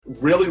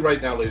really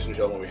right now, ladies and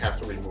gentlemen, we have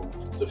to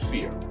remove the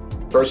fear.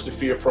 First, the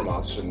fear from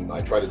us, and I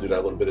try to do that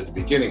a little bit at the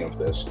beginning of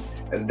this,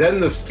 and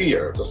then the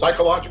fear, the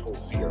psychological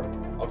fear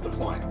of the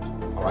client,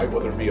 all right,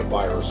 whether it be a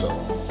buyer or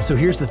seller. So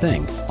here's the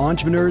thing,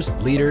 entrepreneurs,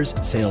 leaders,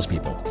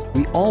 salespeople,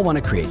 we all want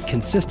to create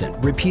consistent,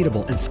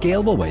 repeatable, and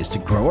scalable ways to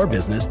grow our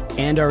business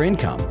and our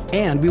income.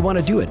 And we want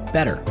to do it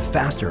better,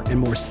 faster, and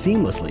more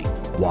seamlessly.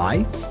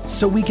 Why?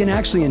 So we can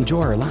actually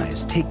enjoy our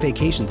lives, take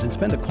vacations, and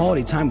spend the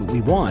quality time that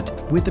we want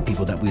with the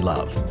people that we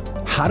love.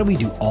 How do we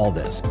do all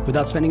this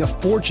without spending a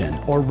fortune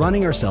or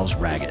running ourselves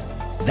ragged?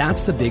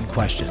 That's the big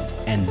question,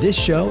 and this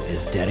show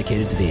is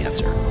dedicated to the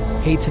answer.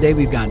 Hey, today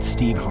we've got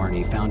Steve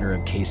Harney, founder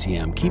of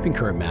KCM, Keeping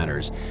Current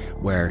Matters,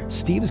 where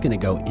Steve is going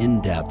to go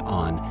in depth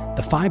on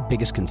the 5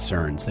 biggest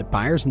concerns that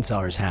buyers and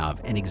sellers have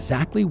and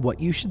exactly what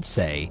you should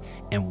say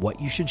and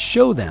what you should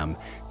show them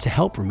to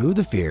help remove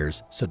the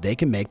fears so they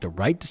can make the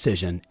right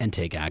decision and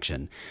take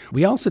action.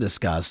 We also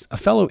discussed a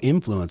fellow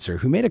influencer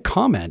who made a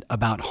comment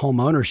about home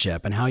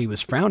ownership and how he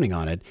was frowning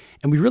on it,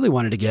 and we really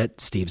wanted to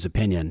get Steve's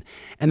opinion.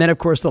 And then, of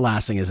course, the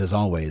last thing is, as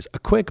always, a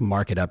quick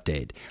market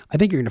update. I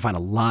think you're going to find a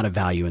lot of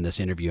value in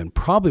this interview and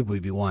probably will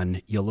be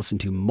one you'll listen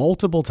to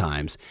multiple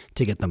times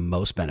to get the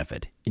most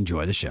benefit.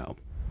 Enjoy the show.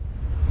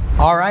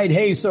 All right.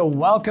 Hey, so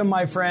welcome,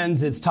 my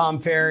friends. It's Tom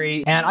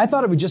Ferry. And I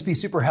thought it would just be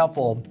super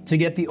helpful to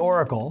get the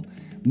Oracle,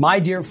 my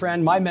dear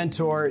friend, my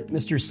mentor,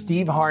 Mr.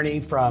 Steve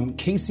Harney from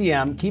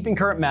KCM, Keeping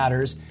Current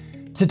Matters,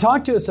 to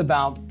talk to us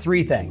about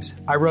 3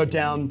 things. I wrote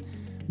down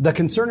the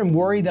concern and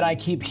worry that I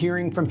keep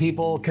hearing from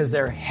people because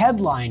they're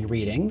headline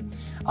reading,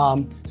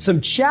 some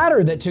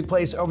chatter that took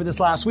place over this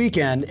last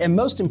weekend, and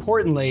most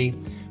importantly,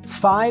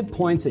 5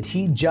 points that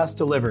he just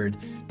delivered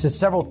to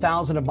several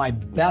thousand of my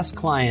best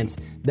clients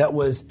that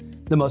was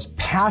the most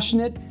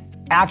passionate,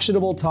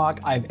 actionable talk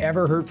I've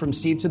ever heard from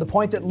Steve, to the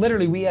point that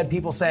literally we had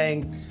people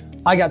saying,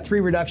 I got 3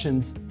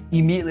 reductions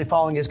immediately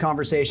following his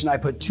conversation. I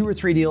put 2 or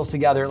 3 deals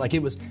together. Like,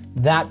 it was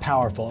that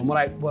powerful. And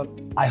what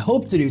I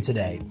hope to do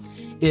today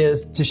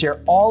is to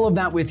share all of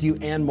that with you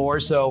and more.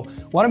 So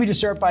why don't we just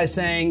start by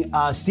saying,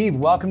 Steve,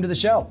 welcome to the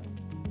show.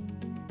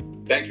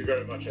 Thank you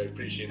very much. I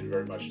appreciate it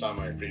very much, Tom.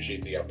 I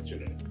appreciate the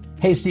opportunity.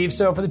 Hey, Steve.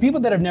 So for the people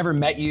that have never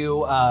met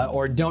you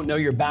or don't know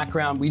your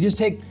background, we just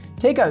take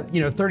a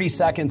 30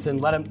 seconds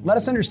and let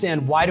us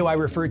understand, why do I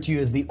refer to you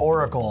as the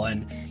Oracle,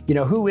 and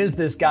who is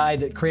this guy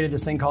that created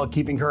this thing called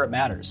Keeping Current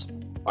Matters?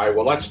 All right.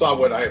 Well, let's start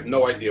with, I have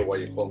no idea why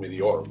you call me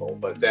the Oracle,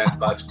 but then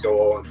let's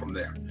go on from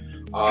there.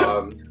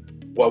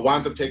 What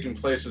wound up taking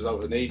place is I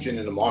was an agent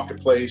in the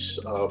marketplace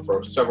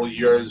for several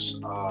years,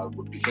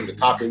 became the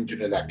top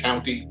agent in that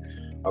county.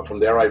 From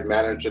there, I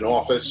managed an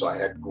office. I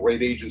had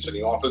great agents in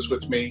the office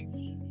with me.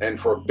 And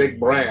for a big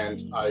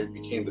brand, we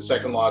became the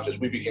second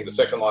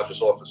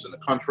largest office in the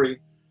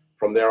country.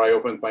 From there, I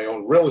opened my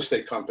own real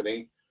estate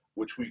company,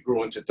 which we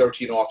grew into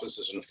 13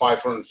 offices and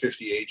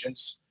 550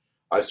 agents.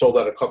 I sold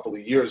that a couple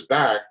of years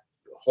back,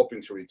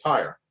 hoping to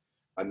retire.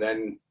 And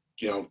then,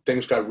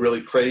 things got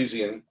really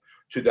crazy in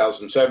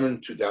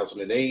 2007,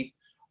 2008.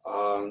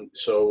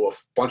 So a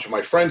bunch of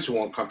my friends who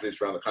own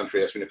companies around the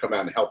country asked me to come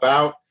out and help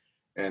out.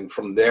 And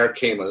from there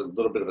came a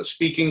little bit of a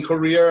speaking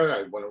career.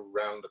 I went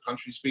around the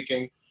country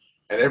speaking,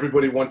 and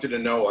everybody wanted to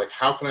know, like,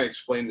 how can I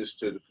explain this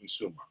to the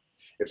consumer?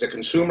 If the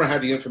consumer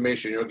had the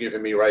information you're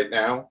giving me right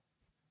now,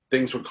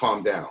 things would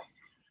calm down.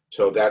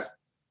 So that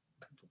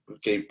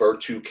gave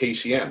birth to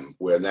KCM,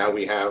 where now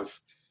we have,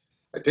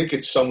 I think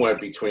it's somewhere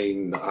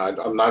between, I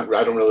don't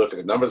really look at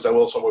the numbers,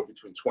 somewhere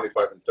between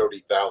 25 and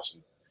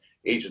 30,000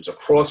 agents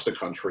across the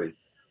country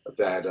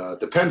that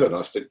depend on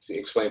us to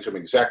explain to them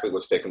exactly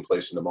what's taking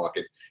place in the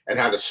market and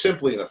how to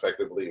simply and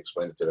effectively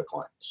explain it to their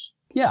clients.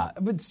 Yeah,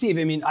 but Steve,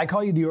 I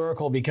call you the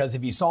Oracle because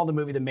if you saw the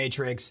movie The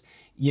Matrix,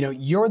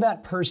 you're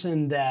that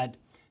person that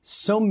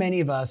so many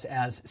of us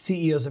as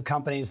CEOs of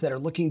companies that are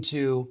looking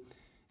to,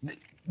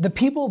 the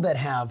people that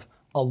have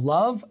a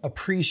love,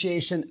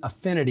 appreciation,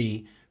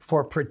 affinity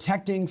for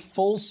protecting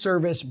full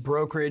service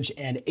brokerage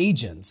and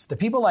agents. The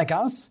people like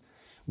us,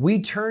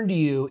 we turn to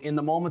you in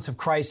the moments of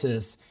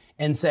crisis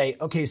and say,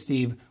 okay,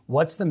 Steve,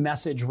 what's the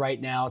message right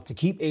now to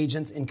keep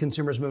agents and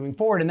consumers moving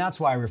forward? And that's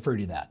why I refer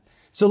to that.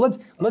 So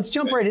let's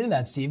jump right into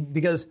that, Steve,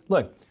 because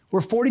look, we're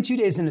 42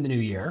 days into the new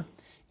year.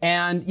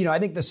 And, I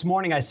think this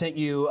morning I sent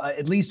you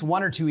at least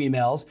 1 or 2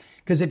 emails,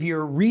 because if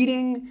you're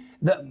reading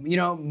the,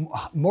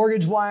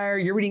 Mortgage Wire,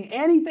 you're reading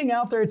anything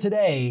out there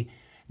today,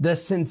 the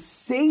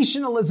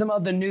sensationalism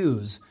of the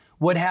news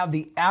would have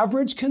the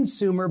average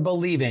consumer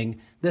believing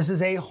this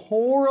is a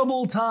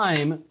horrible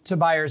time to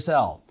buy or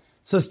sell.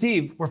 So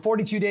Steve, we're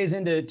 42 days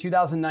into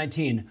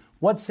 2019.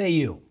 What say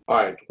you? All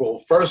right. Well,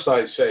 first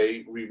I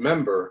say,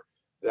 remember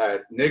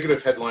that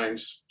negative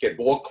headlines get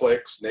more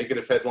clicks.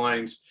 Negative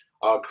headlines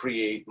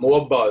create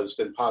more buzz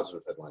than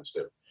positive headlines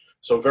do.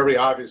 So very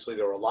obviously,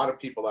 there are a lot of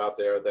people out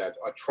there that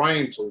are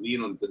trying to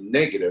lean on the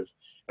negative.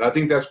 And I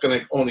think that's going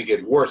to only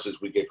get worse as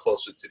we get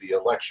closer to the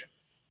election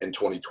in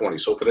 2020.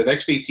 So for the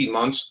next 18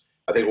 months,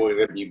 I think we're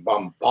going to be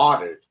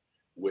bombarded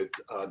with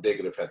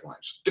negative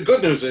headlines. The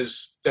good news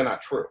is they're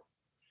not true.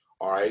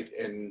 All right.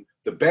 And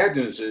The bad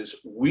news is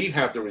we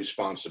have the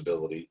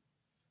responsibility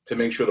to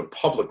make sure the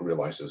public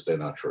realizes they're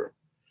not true.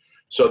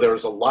 So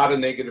there's a lot of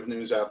negative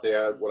news out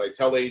there. What I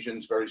tell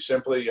agents very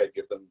simply, I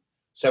give them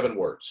 7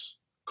 words: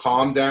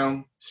 calm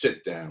down,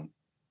 sit down,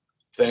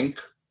 think,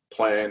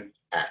 plan,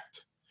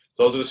 act.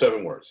 Those are the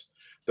 7 words.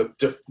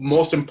 The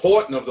most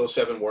important of those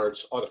 7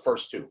 words are the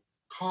first 2.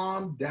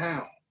 Calm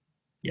down.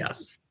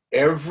 Yes.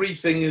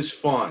 Everything is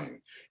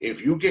fine.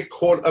 If you get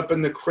caught up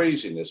in the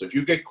craziness, if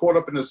you get caught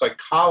up in the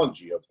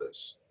psychology of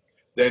this,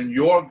 then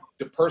you're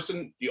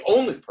the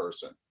only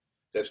person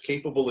that's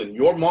capable in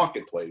your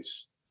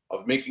marketplace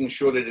of making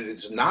sure that it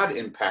is not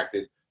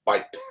impacted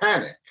by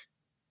panic.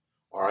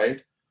 All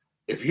right?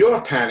 If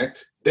you're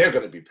panicked, they're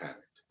going to be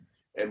panicked.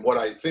 And what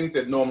I think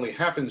that normally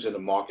happens in a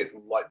market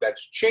like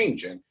that's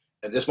changing,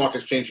 and this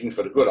market's changing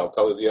for the good, I'll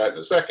tell you that in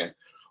a second,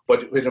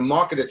 but in a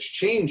market that's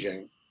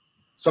changing,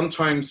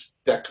 sometimes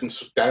that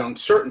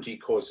uncertainty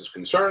causes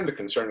concern. The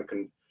concern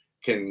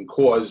can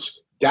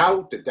cause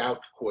doubt. The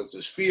doubt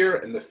causes fear,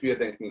 and the fear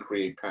then can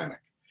create panic.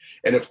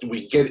 And if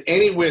we get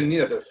anywhere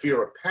near the fear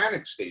or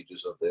panic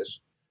stages of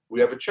this, we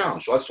have a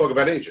challenge. So let's talk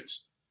about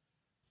agents.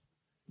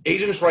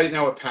 Agents right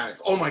now are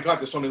panicked. Oh my God,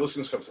 there's so many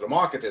listings come to the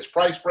market. There's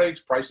price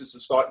breaks. Prices are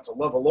starting to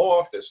level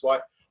off. There's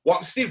like,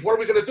 well, Steve, what are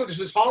we going to do? This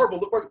is horrible.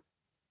 Look what.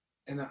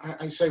 And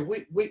I say,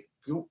 wait,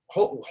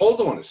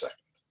 hold on a second.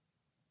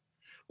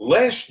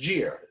 Last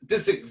year,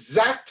 this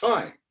exact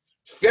time,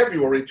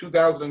 February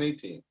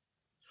 2018,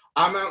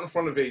 I'm out in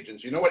front of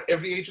agents. You know what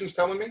every agent's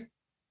telling me?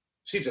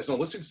 Steve, there's no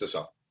listings to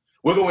sell.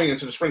 We're going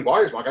into the spring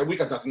buyer's market. We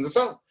got nothing to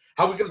sell.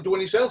 How are we going to do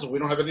any sales if we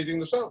don't have anything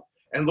to sell?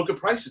 And look at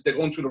prices. They're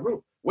going through the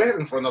roof. We're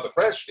heading for another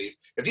crash, Steve.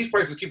 If these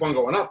prices keep on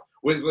going up,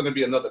 we're going to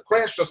be another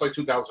crash just like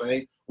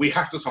 2008. We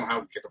have to somehow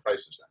get the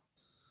prices down.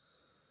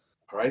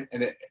 All right?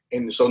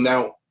 And so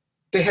now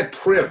they had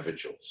prayer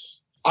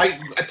vigils. I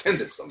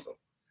attended some of them.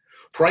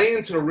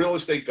 Praying to the real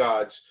estate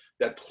gods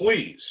that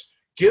please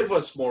give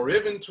us more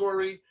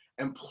inventory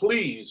and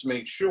please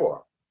make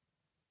sure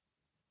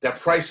that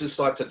prices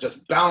start to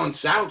just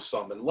balance out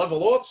some and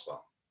level off some.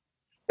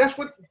 That's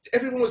what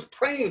everyone was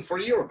praying for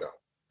a year ago.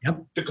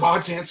 Yep. The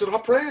gods answered our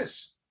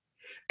prayers.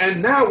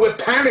 And now we're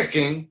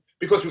panicking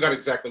because we got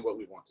exactly what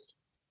we wanted.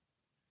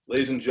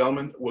 Ladies and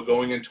gentlemen, we're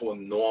going into a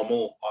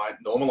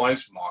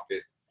normalized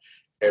market.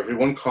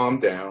 Everyone calm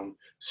down.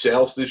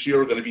 Sales this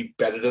year are going to be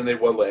better than they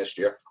were last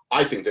year.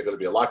 I think they're going to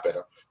be a lot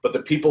better. But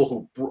the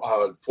people who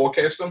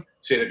forecast them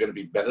say they're going to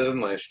be better than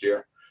last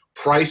year.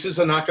 Prices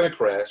are not going to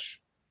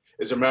crash.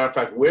 As a matter of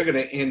fact, we're going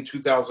to end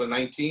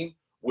 2019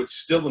 with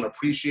still an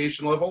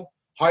appreciation level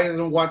higher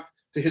than what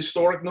the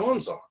historic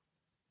norms are.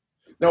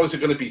 Now, is it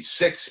going to be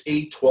 6,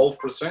 8,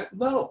 12%?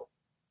 No.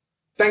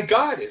 Thank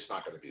God it's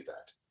not going to be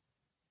that.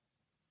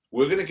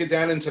 We're going to get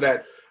down into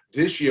that.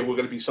 This year, we're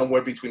going to be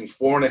somewhere between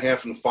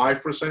 4.5% and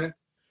 5%.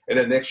 And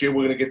then next year,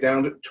 we're going to get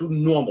down to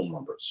normal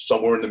numbers,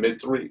 somewhere in the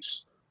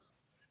mid-3s.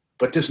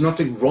 But there's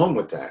nothing wrong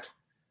with that.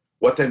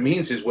 What that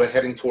means is we're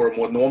heading toward a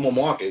more normal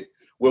market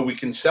where we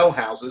can sell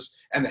houses,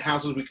 and the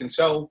houses we can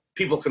sell,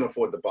 people can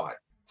afford to buy.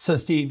 So,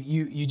 Steve,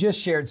 you just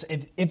shared, so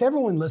if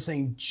everyone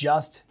listening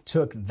just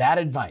took that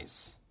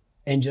advice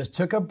and just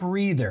took a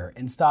breather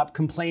and stopped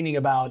complaining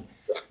about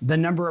the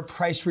number of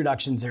price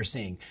reductions they're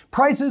seeing.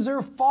 Prices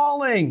are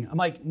falling. I'm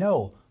like,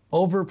 no,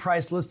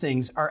 overpriced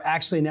listings are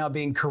actually now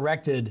being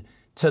corrected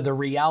to the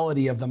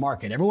reality of the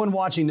market. Everyone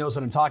watching knows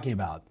what I'm talking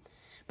about.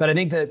 But I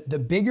think that the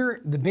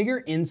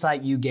bigger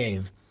insight you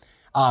gave,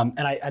 and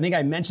I think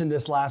I mentioned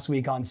this last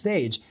week on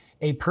stage,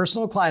 a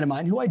personal client of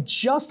mine who I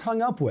just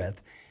hung up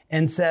with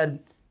and said,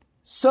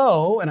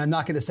 so, and I'm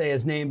not going to say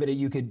his name, but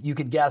you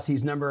could guess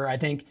I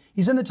think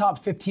he's in the top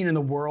 15 in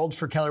the world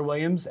for Keller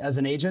Williams as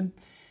an agent.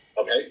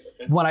 Okay.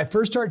 When I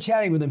first started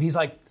chatting with him, he's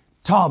like,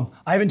 Tom,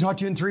 I haven't talked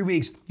to you in 3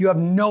 weeks. You have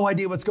no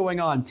idea what's going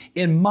on.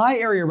 In my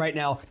area right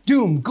now,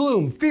 doom,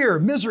 gloom, fear,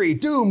 misery,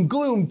 doom,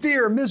 gloom,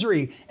 fear,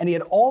 misery. And he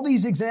had all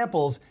these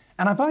examples.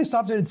 And I finally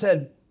stopped him and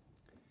said,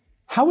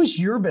 how is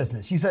your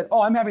business? He said,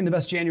 oh, I'm having the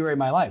best January of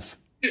my life.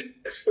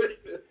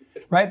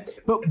 Right?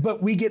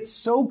 But we get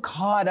so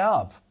caught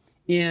up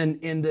in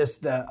this,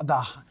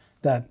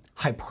 the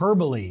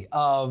hyperbole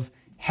of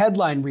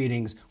headline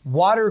readings,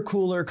 water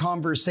cooler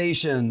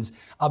conversations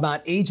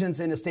about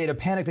agents in a state of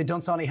panic that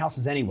don't sell any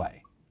houses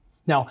anyway.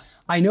 Now,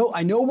 I know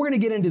we're going to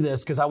get into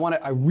this because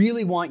I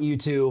really want you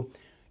to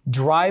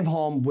drive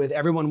home with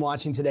everyone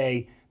watching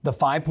today the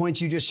 5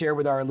 points you just shared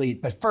with our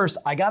elite. But first,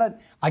 I gotta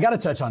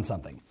touch on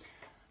something.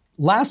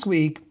 Last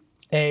week,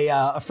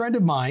 a friend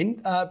of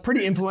mine, a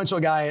pretty influential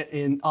guy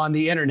on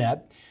the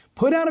internet,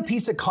 put out a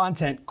piece of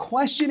content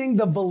questioning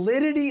the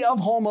validity of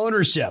home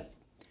ownership.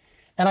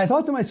 And I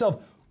thought to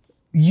myself,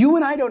 you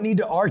and I don't need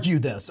to argue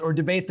this or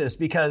debate this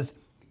because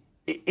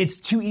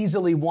it's too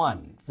easily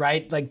won,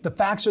 right? Like the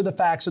facts are the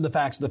facts are the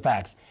facts are the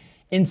facts.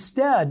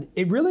 Instead,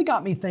 it really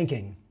got me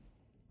thinking,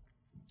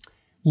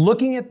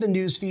 looking at the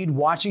newsfeed,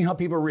 watching how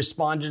people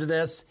responded to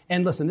this.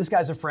 And listen, this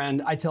guy's a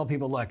friend. I tell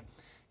people, look,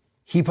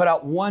 he put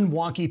out one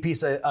wonky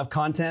piece of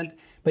content,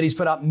 but he's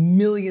put out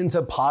millions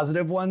of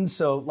positive ones.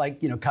 So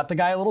cut the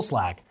guy a little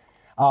slack.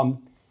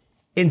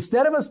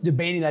 Instead of us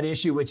debating that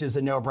issue, which is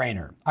a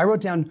no-brainer, I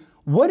wrote down,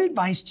 what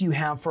advice do you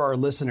have for our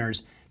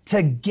listeners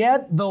to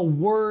get the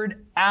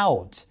word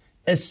out,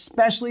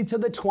 especially to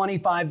the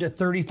 25 to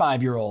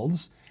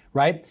 35-year-olds,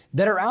 right,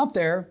 that are out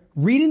there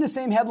reading the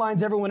same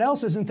headlines everyone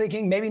else is and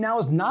thinking maybe now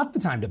is not the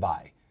time to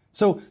buy?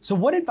 So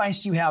what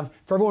advice do you have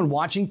for everyone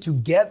watching to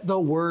get the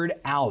word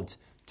out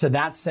to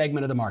that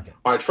segment of the market?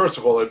 All right, first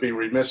of all, it'd be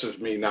remiss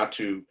of me not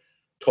to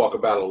talk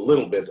about a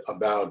little bit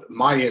about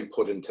my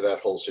input into that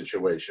whole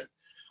situation.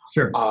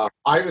 Sure.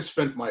 I have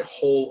spent my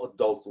whole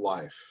adult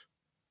life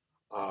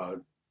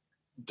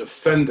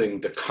defending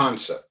the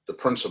concept, the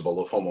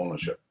principle of home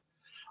ownership.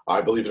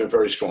 I believe in it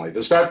very strongly.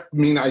 Does that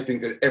mean I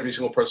think that every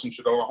single person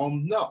should own a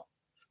home? No.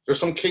 There's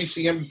some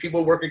KCM people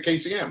who work at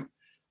KCM.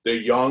 They're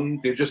young.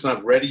 They're just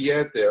not ready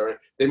yet.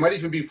 They might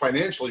even be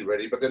financially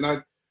ready, but they're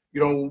not,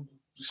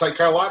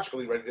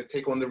 psychologically ready to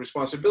take on the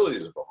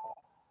responsibilities of a home.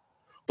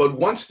 But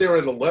once they're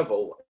at a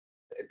level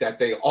that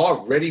they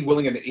are ready,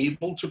 willing, and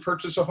able to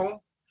purchase a home,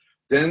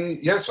 then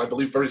yes, I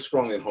believe very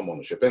strongly in home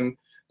ownership. And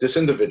this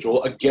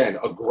individual, again,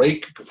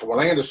 from what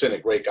I understand, a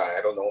great guy.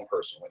 I don't know him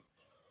personally.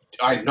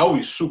 I know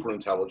he's super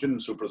intelligent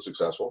and super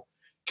successful.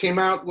 Came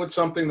out with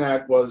something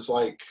that was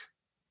like,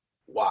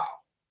 wow.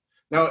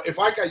 Now, if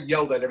I got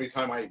yelled at every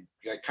time I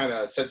kind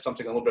of said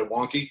something a little bit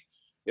wonky,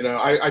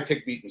 I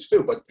take beatings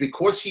too. But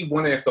because he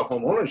went after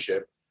home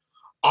ownership,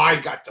 I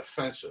got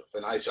defensive.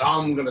 And I said,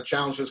 I'm going to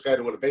challenge this guy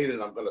to a debate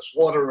and I'm going to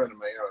slaughter him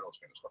and all this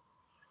kind of stuff.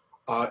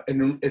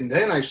 And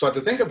then I started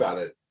to think about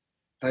it.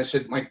 And I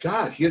said, my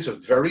God, he is a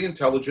very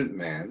intelligent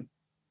man,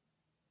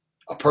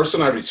 a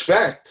person I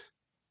respect,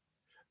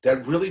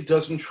 that really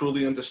doesn't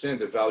truly understand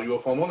the value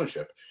of home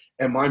ownership.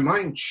 And my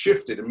mind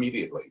shifted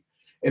immediately.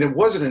 And it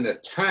wasn't an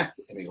attack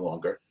any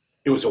longer.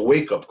 It was a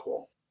wake-up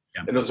call.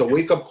 Yeah. And it was a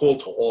wake-up call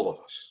to all of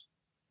us.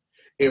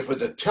 If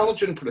an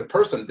intelligent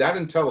person, that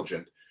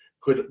intelligent,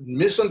 could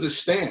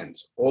misunderstand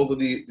all of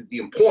the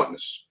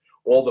importance,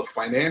 all the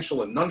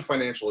financial and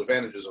non-financial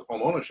advantages of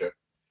home ownership,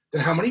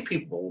 then how many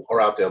people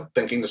are out there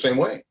thinking the same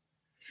way?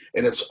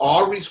 And it's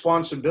our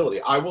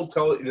responsibility. I will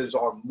tell you, it is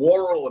our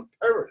moral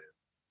imperative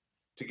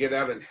to get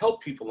out and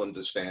help people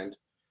understand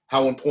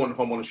how important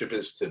home ownership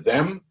is to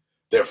them,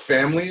 their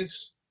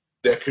families,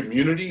 their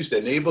communities,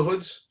 their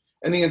neighborhoods,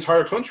 and the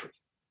entire country.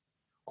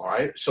 All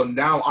right. So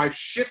now I've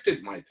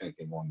shifted my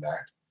thinking on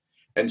that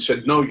and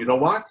said, no, you know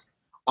what?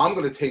 I'm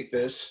going to take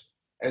this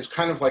as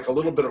kind of like a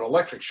little bit of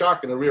electric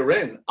shock in the rear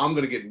end. I'm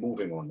going to get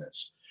moving on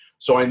this.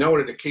 So I know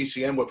that at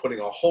KCM, we're putting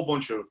a whole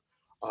bunch of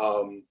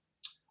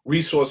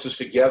resources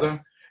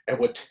together, and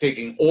we're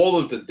taking all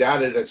of the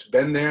data that's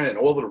been there and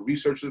all of the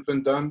research that's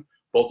been done,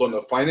 both on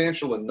the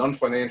financial and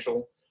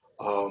non-financial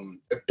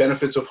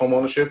benefits of home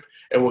ownership,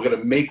 and we're going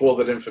to make all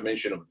that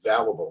information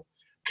available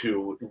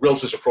to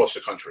realtors across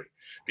the country,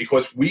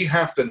 because we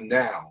have to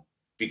now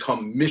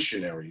become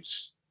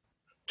missionaries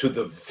to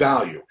the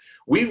value.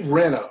 We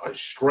ran a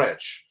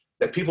stretch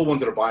that people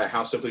wanted to buy a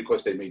house simply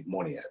because they made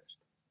money at it.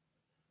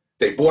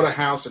 They bought a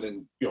house,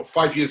 and then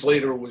 5 years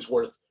later, it was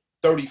worth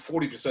 30,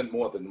 40%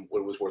 more than what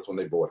it was worth when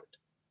they bought it.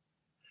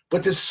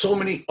 But there's so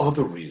many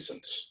other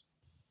reasons.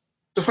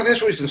 The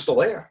financial reason's still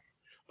there,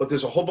 but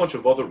there's a whole bunch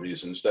of other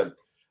reasons that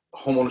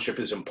homeownership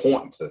is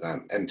important to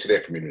them and to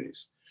their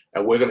communities.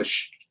 And we're going to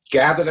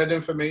gather that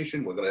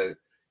information. We're going to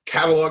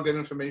catalog that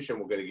information.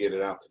 We're going to get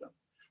it out to them.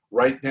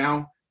 Right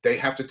now, they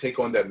have to take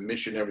on that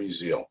missionary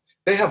zeal.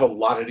 They have a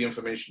lot of the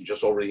information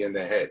just already in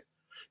their head.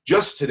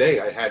 Just today,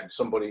 I had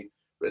somebody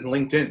in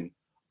LinkedIn,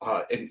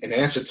 in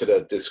answer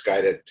to this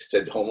guy that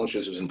said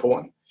homeownership is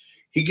important.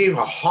 He gave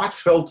a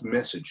heartfelt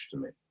message to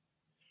me,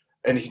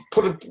 and he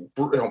put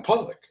it on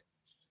public,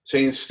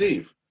 saying,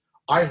 Steve,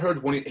 I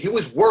heard when he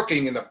was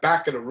working in the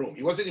back of the room.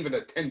 He wasn't even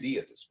an attendee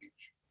at the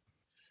speech.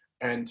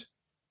 And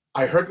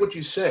I heard what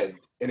you said,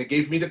 and it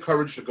gave me the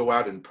courage to go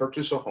out and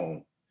purchase a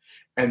home.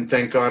 And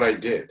thank God I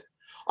did.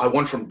 I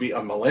went from being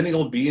a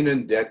millennial, being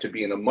in debt, to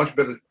be in a much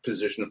better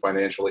position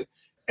financially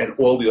and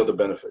all the other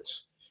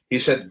benefits. He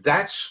said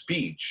that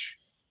speech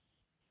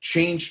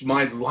changed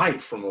my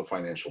life from a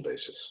financial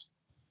basis.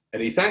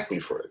 And he thanked me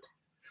for it.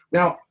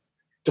 Now,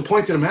 the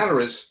point of the matter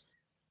is,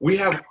 we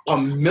have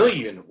 1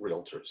 million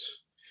realtors.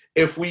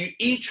 If we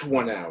each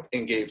went out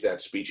and gave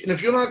that speech, and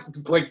if you're not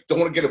don't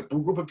want to get a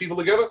group of people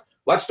together,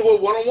 let's do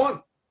it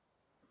one-on-one.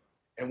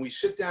 And we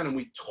sit down and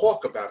we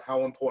talk about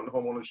how important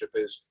homeownership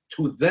is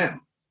to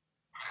them.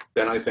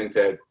 Then I think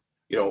that,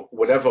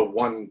 whatever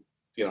one,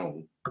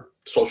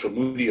 social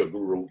media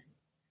guru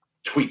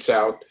tweets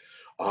out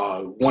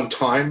one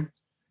time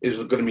is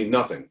going to mean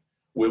nothing.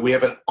 We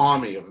have an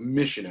army of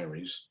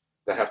missionaries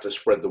that have to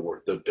spread the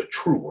word, the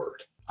true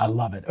word. I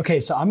love it.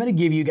 Okay, so I'm going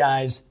to give you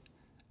guys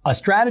a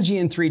strategy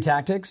in 3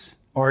 tactics,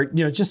 or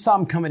just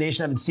some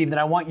combination of it, Steve, that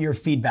I want your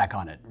feedback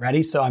on it.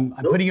 Ready? So I'm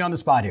putting you on the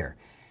spot here.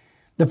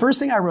 The first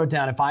thing I wrote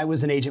down, if I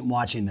was an agent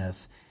watching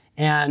this,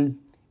 and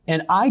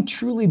I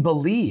truly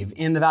believe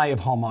in the value of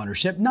home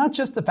ownership, not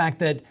just the fact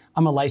that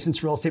I'm a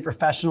licensed real estate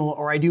professional,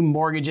 or I do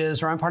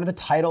mortgages, or I'm part of the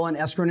title and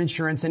escrow and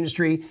insurance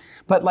industry,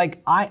 but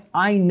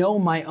I know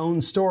my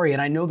own story,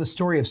 and I know the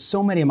story of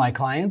so many of my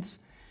clients.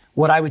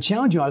 what I would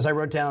challenge you on is I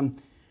wrote down,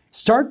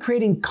 start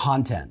creating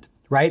content,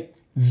 right?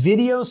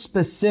 Video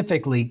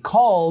specifically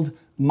called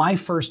My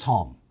First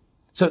Home.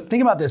 So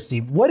think about this,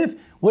 Steve. What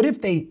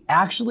if they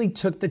actually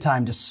took the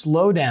time to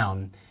slow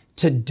down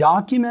to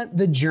document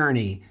the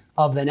journey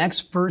of the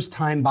next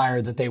first-time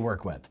buyer that they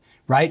work with,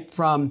 right?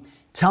 From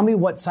tell me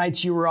what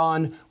sites you were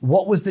on,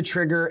 what was the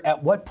trigger,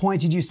 at what point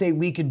did you say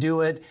we could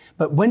do it,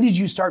 but when did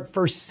you start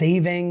first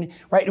saving,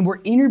 right? And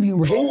we're interviewing,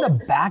 we're getting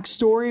the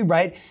backstory,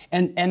 right?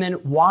 And then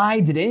why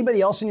did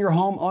anybody else in your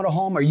home own a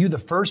home? Are you the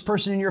first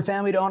person in your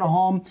family to own a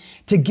home?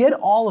 To get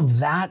all of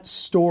that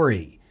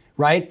story,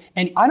 right?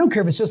 And I don't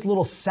care if it's just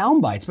little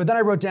sound bites, but then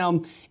I wrote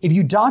down, if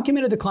you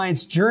documented the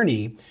client's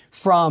journey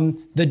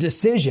from the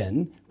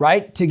decision,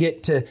 right, to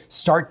get to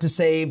start to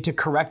save, to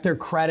correct their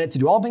credit, to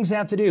do all things they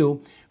have to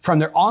do, from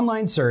their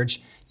online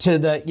search to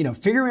the,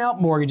 figuring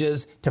out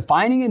mortgages, to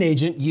finding an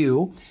agent,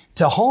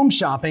 to home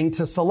shopping,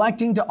 to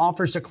selecting, to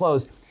offers to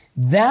close,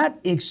 that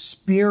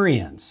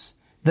experience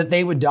that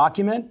they would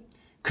document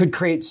could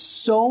create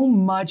so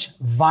much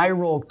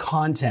viral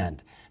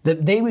content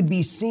that they would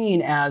be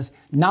seen as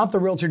not the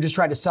realtor just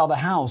trying to sell the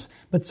house,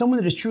 but someone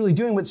that is truly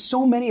doing what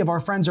so many of our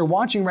friends are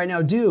watching right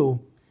now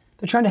do.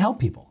 They're trying to help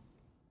people,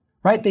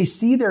 right? They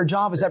see their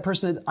job as that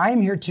person that I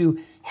am here to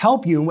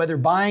help you, and whether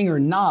buying or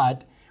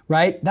not,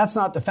 right? That's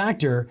not the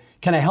factor.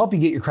 Can I help you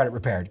get your credit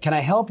repaired? Can I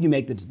help you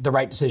make the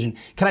right decision?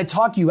 Can I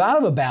talk you out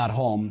of a bad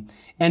home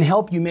and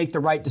help you make the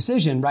right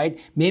decision, right?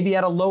 Maybe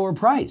at a lower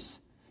price.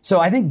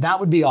 So I think that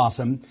would be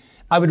awesome.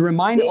 I would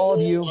remind all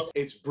of you.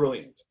 It's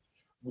brilliant.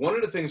 One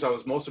of the things I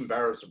was most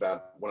embarrassed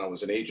about when I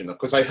was an agent,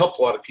 because I helped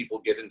a lot of people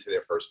get into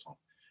their first home.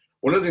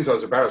 One of the things I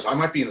was embarrassed, I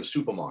might be in a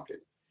supermarket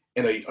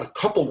and a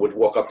couple would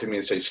walk up to me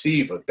and say,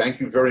 Steve,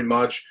 thank you very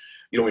much.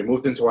 We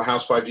moved into a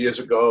house 5 years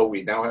ago.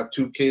 We now have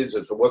 2 kids.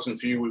 If it wasn't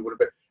for you, we would have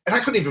been. And I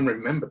couldn't even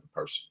remember the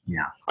person.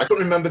 Yeah. I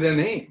couldn't remember their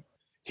name.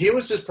 Here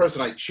was this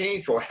person I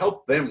changed or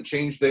helped them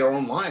change their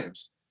own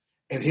lives.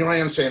 And here I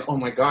am saying, oh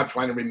my God,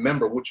 trying to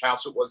remember which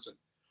house it was.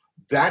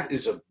 That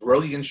is a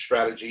brilliant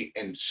strategy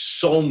in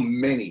so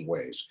many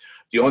ways.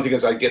 The only thing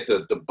is I get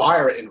the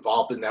buyer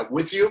involved in that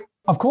with you.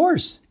 Of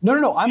course.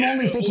 No. I'm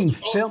only thinking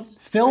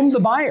film the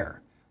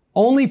buyer,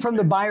 only from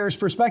the buyer's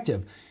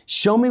perspective.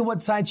 Show me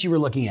what sites you were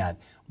looking at.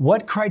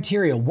 What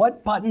criteria,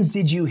 what buttons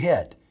did you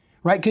hit,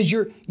 right? Because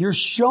you're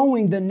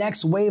showing the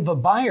next wave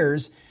of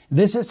buyers,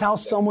 this is how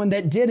someone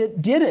that did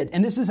it.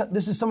 And this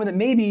is someone that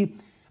maybe,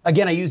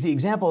 again, I use the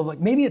example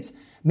of maybe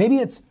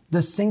it's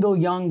the single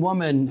young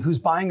woman who's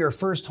buying her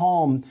first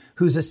home,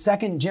 who's a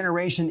second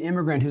generation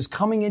immigrant, who's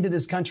coming into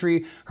this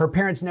country. Her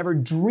parents never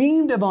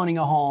dreamed of owning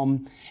a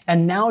home,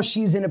 and now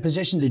she's in a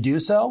position to do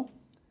so.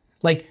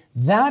 Like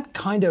that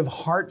kind of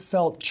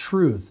heartfelt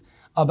truth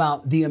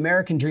about the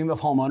American dream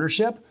of home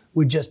ownership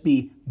would just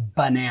be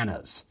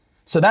bananas.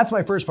 So that's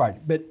my first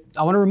part. But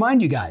I want to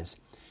remind you guys,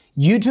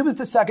 YouTube is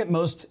the second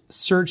most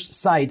searched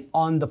site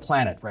on the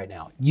planet right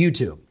now,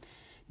 YouTube.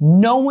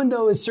 No one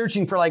though is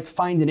searching for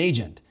find an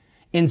agent.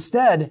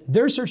 Instead,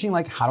 they're searching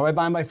how do I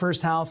buy my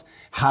first house?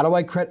 How do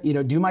I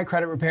do my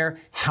credit repair?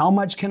 How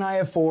much can I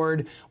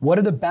afford? What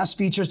are the best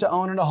features to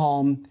own in a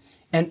home?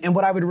 And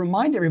what I would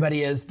remind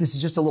everybody is, this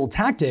is just a little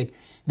tactic,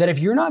 that if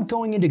you're not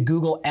going into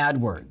Google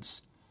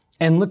AdWords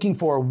and looking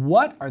for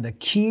what are the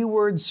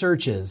keyword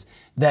searches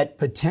that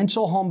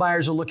potential home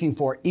buyers are looking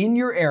for in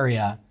your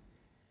area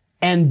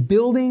and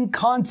building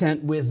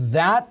content with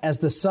that as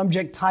the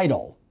subject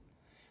title,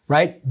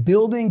 right?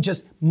 Building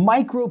just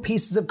micro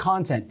pieces of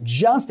content,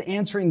 just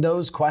answering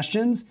those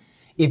questions.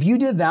 If you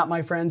did that,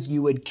 my friends,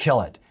 you would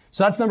kill it.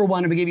 So that's number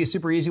one. I'm gonna give you a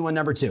super easy one.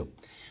 Number two,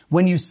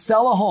 when you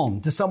sell a home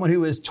to someone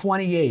who is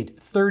 28,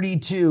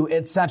 32,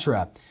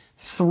 etc.,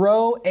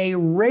 throw a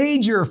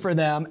rager for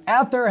them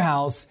at their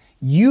house.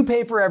 You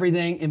pay for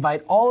everything,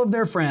 invite all of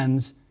their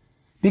friends,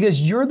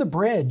 because you're the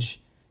bridge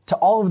to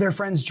all of their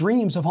friends'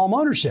 dreams of home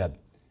ownership.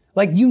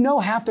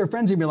 Half their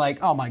friends are gonna be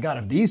like, oh my God,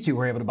 if these two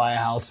were able to buy a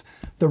house,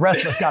 the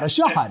rest of us got a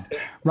shot,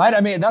 right?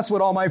 I mean, that's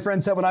what all my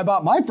friends said when I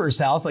bought my first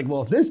house.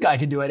 Well, if this guy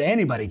can do it,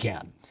 anybody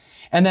can.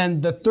 And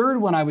then the third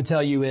one I would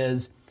tell you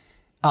is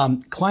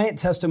client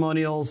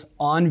testimonials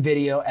on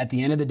video at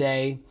the end of the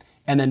day,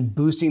 and then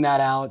boosting that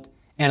out.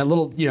 And a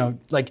little,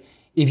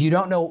 if you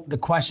don't know the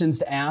questions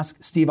to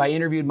ask, Steve, I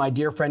interviewed my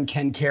dear friend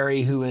Ken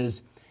Carey, who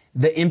is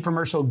the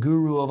infomercial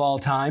guru of all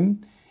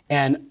time.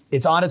 And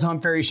it's on a Tom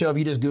Ferry show. If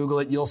you just Google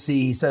it, you'll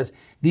see. He says,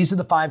 these are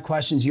the 5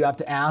 questions you have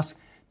to ask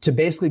to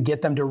basically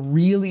get them to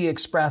really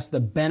express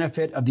the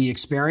benefit of the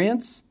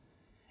experience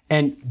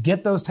and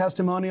get those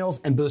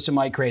testimonials and boost them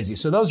like crazy.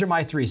 So those are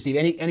my 3. Steve,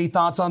 any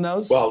thoughts on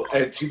those? Well,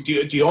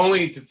 the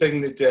only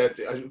thing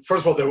that,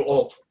 first of all, they were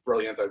all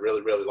brilliant. I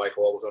really, really like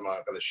all of them.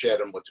 I'm going to share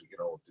them with,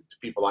 the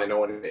people I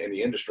know in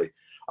the industry.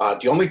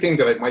 The only thing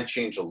that I might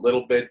change a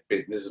little bit,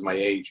 this is my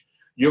age,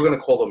 you're going to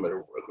call them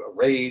a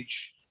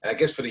rage. And I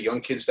guess for the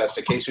young kids, that's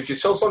the case. If you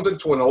sell something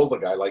to an older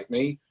guy like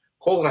me,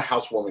 call it a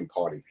housewarming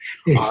party.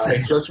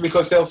 Just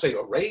because they'll say,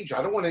 a rage?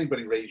 I don't want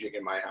anybody raging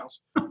in my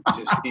house.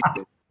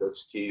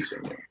 Just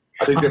teasing you.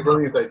 I think they're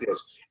brilliant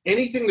ideas.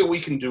 Anything that we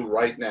can do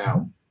right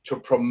now to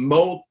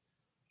promote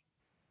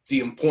the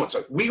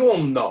importance. We all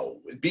know,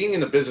 being in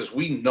the business,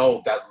 we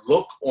know that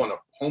look on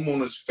a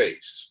homeowner's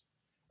face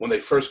when they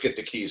first get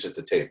the keys at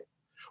the table.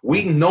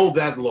 We know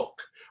that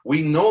look.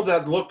 We know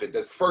that look at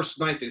the first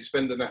night they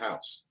spend in the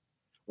house.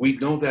 We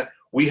know that.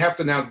 We have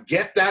to now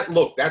get that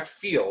look, that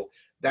feel,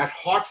 that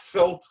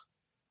heartfelt,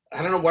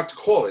 I don't know what to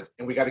call it,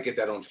 and we got to get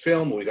that on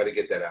film, and we got to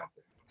get that out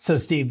there. So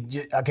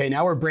Steve, okay,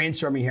 now we're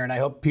brainstorming here, and I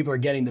hope people are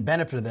getting the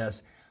benefit of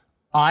this.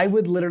 I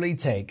would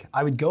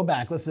go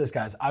back, listen to this,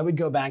 guys. I would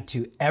go back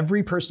to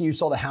every person you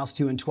sold a house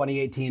to in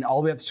 2018,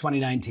 all the way up to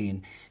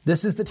 2019.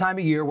 This is the time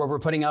of year where we're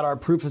putting out our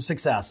proof of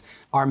success,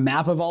 our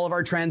map of all of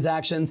our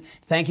transactions,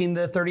 thanking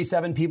the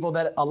 37 people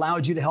that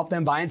allowed you to help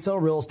them buy and sell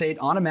real estate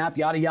on a map,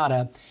 yada,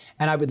 yada.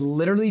 And I would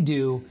literally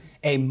do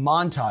a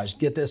montage,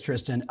 get this,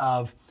 Tristan,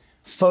 of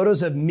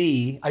photos of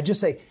me. I'd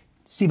just say,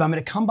 Steve, I'm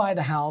gonna come by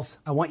the house.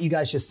 I want you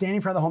guys just standing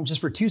in front of the home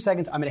just for 2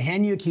 seconds. I'm gonna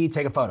hand you a key,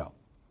 take a photo.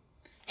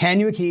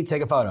 Hand you a key,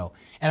 take a photo.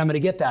 And I'm gonna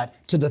get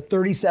that to the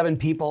 37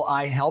 people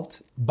I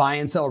helped buy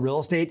and sell real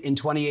estate in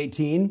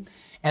 2018.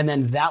 And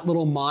then that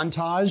little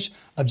montage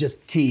of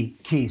just key,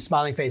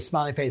 smiling face,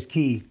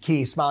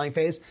 key, smiling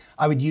face.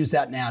 I would use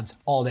that in ads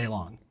all day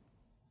long,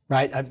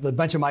 right? A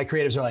bunch of my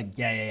creatives are like,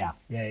 yeah.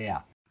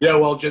 Yeah,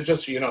 well,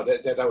 just so you know,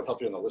 that would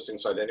help you on the listing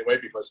side anyway,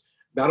 because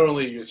not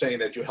only are you saying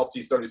that you helped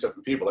these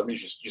 37 people, that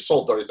means you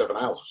sold 37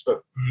 houses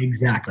too.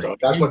 Exactly. So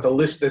that's what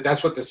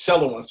that's what the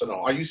seller wants to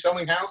know. Are you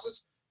selling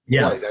houses?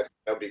 Yes. That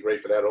would be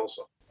great for that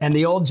also. And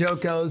the old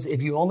joke goes,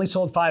 if you only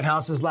sold 5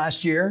 houses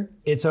last year,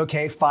 it's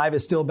okay. 5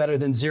 is still better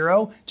than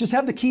 0. Just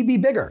have the key be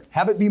bigger.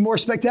 Have it be more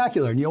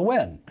spectacular and you'll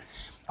win.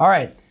 All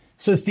right.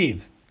 So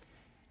Steve,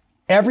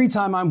 every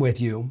time I'm with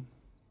you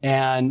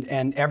and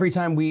every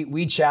time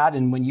we chat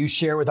and when you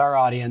share with our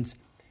audience,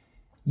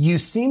 you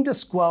seem to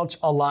squelch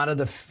a lot of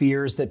the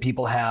fears that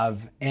people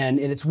have. And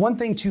it's one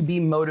thing to be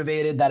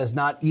motivated. That is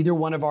not either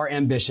one of our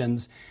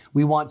ambitions.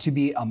 We want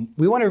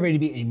everybody to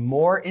be a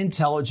more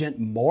intelligent,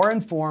 more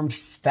informed,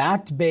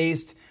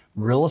 fact-based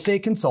real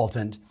estate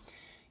consultant.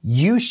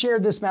 You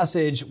shared this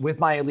message with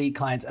my elite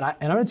clients. And I'm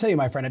going to tell you,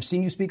 my friend, I've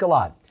seen you speak a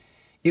lot.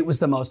 It was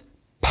the most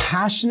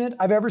passionate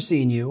I've ever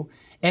seen you.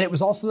 And it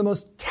was also the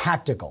most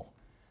tactical.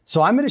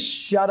 So I'm going to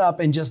shut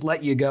up and just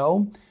let you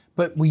go.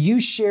 But will you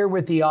share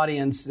with the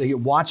audience that you're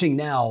watching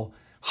now,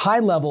 high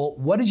level,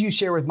 what did you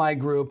share with my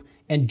group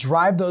and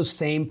drive those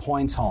same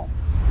points home?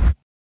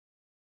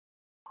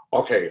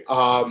 Okay,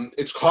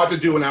 it's hard to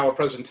do an hour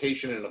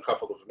presentation in a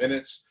couple of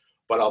minutes,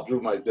 but I'll do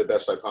the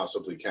best I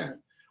possibly can.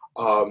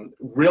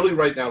 Really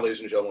right now, ladies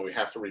and gentlemen, we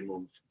have to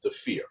remove the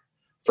fear.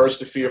 First,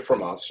 the fear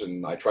from us,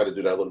 and I try to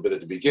do that a little bit at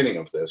the beginning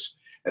of this,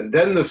 and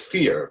then the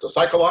fear, the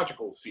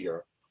psychological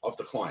fear of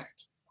the client,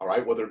 all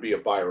right, whether it be a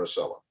buyer or a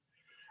seller.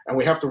 And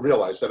we have to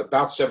realize that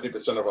about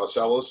 70% of our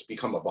sellers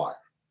become a buyer,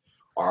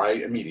 all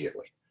right,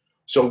 immediately.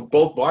 So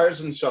both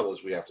buyers and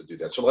sellers, we have to do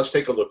that. So let's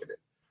take a look at it.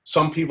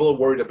 Some people are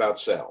worried about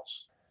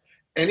sales.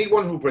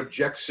 Anyone who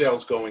projects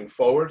sales going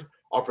forward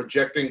are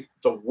projecting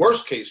the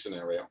worst case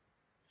scenario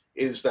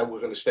is that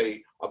we're going to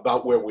stay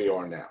about where we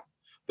are now.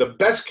 The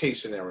best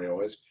case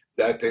scenario is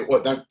that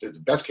not the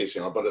best case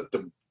scenario, but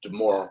the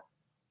more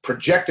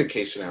projected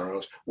case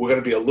scenarios, we're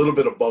going to be a little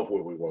bit above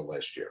where we were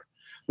last year.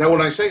 Now,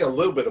 when I say a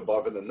little bit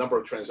above in the number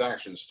of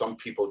transactions, some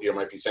people here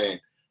might be saying,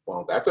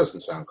 well, that doesn't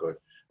sound good.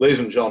 Ladies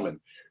and gentlemen,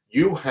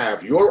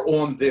 you're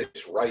on this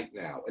right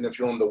now. And if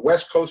you're on the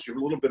West Coast, you're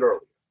a little bit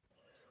earlier.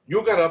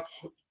 You got up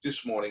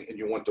this morning and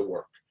you went to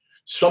work.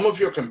 Some of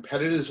your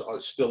competitors are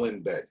still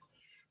in bed.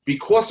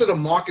 Because of the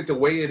market the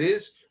way it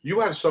is, you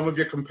have some of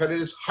your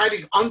competitors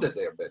hiding under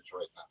their beds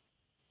right now.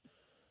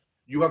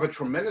 You have a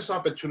tremendous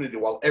opportunity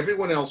while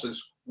everyone else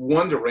is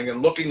wondering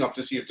and looking up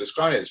to see if the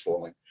sky is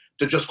falling,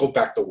 to just go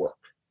back to work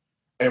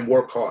and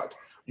work hard.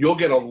 You'll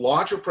get a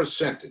larger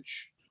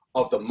percentage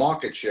of the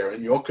market share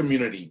in your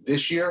community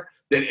this year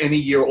than any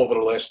year over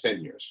the last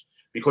 10 years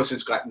because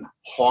it's gotten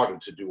harder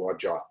to do our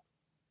job.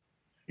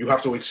 You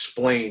have to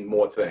explain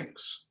more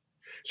things.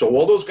 So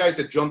all those guys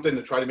that jumped in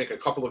to try to make a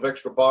couple of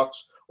extra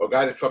bucks, or a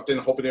guy that jumped in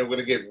hoping they were going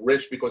to get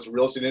rich because the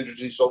real estate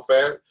industry is so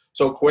fast,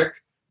 so quick,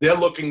 they're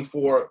looking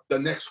for the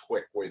next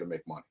quick way to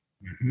make money.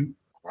 Mm-hmm.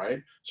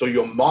 Right? So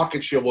your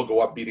market share will go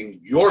up, meaning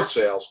your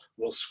sales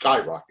will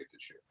skyrocket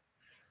this year.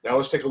 Now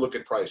let's take a look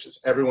at prices.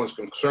 Everyone's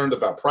concerned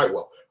about price.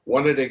 Well,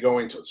 when are they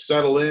going to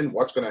settle in?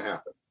 What's going to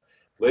happen?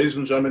 Ladies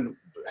and gentlemen,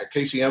 at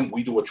KCM,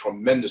 we do a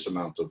tremendous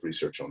amount of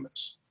research on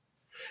this.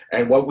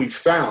 And what we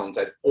found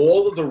that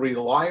all of the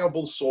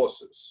reliable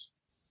sources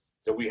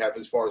that we have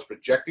as far as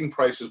projecting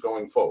prices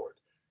going forward,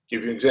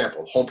 give you an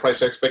example, Home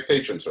Price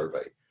Expectation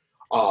Survey,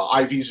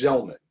 Ivy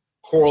Zelman,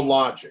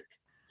 CoreLogic,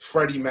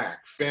 Freddie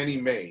Mac, Fannie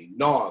Mae,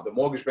 NAR, the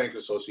Mortgage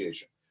Bankers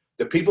Association,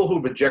 the people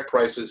who project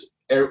prices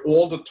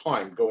all the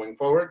time going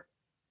forward,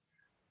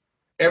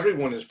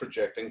 everyone is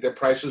projecting that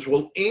prices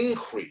will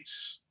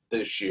increase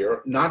this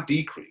year, not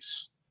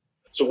decrease.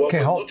 So what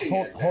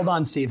hold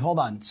on, Steve, hold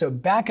on. So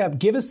back up,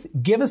 give us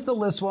the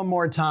list one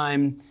more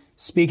time,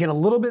 speaking a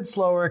little bit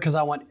slower because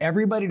I want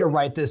everybody to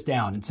write this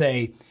down and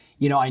say,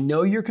 I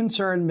know you're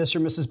concerned, Mr.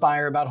 and Mrs.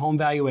 Buyer, about home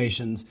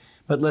valuations,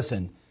 but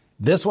listen,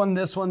 This one,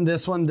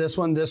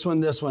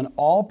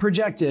 all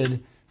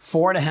projected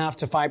 4.5%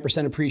 to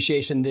 5%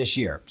 appreciation this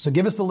year. So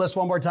give us the list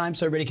one more time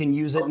so everybody can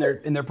use it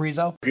in their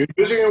pre-zo. If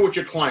you're using it with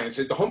your clients,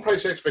 the home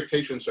price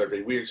expectation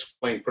survey, we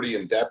explain pretty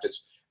in depth.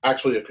 It's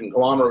actually a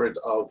conglomerate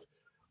of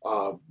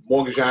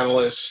market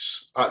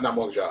analysts,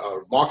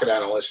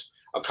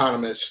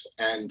 economists,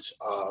 and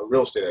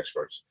real estate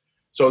experts.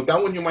 So that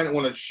one you might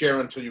want to share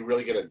until you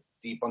really get a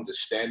deep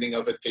understanding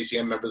of it.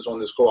 KCM members on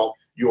this call,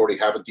 you already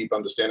have a deep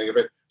understanding of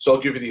it. So I'll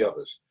give you the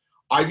others.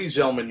 Ivy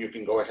Zellman, you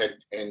can go ahead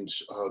and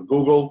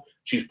Google.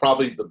 She's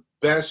probably the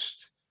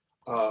best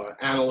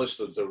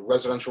analyst of the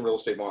residential real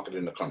estate market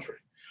in the country.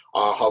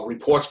 Her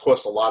reports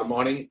cost a lot of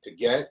money to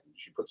get.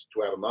 She puts it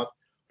 2 out a month,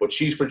 but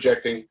she's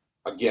projecting,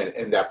 again,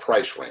 in that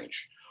price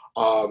range.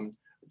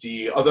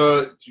 The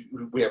other,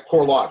 we have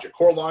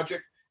CoreLogic,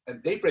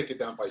 and they break it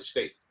down by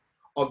state.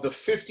 Of the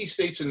 50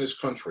 states in this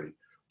country,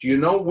 do you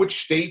know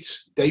which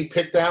states they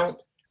picked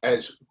out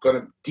as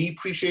going to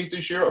depreciate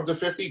this year of the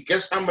 50?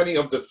 Guess how many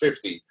of the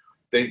 50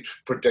 they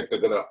predict are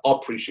going to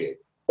appreciate?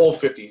 All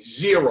 50.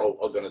 0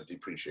 are going to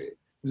depreciate.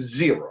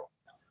 0.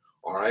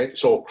 All right?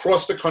 So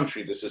across the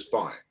country, this is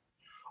fine.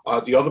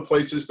 The other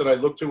places that I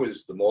look to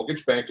is the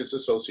Mortgage Bankers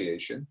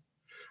Association,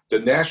 the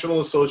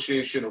National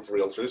Association of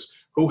Realtors,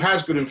 who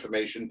has good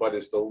information but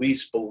is the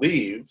least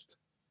believed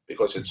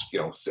because it's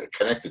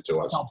connected to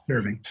us.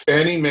 Self-serving.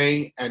 Fannie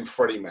Mae and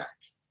Freddie Mac.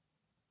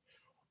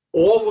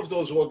 All of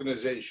those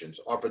organizations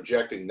are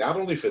projecting not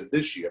only for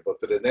this year, but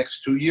for the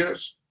next 2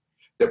 years,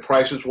 their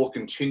prices will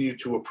continue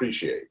to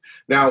appreciate.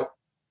 Now,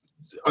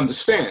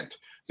 understand,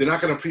 they're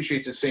not going to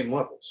appreciate the same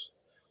levels.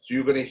 So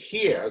you're going to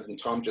hear, and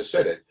Tom just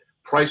said it,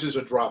 prices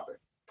are dropping.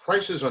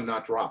 Prices are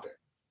not dropping.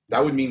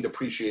 That would mean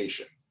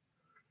depreciation.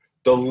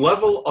 The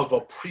level of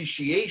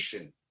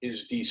appreciation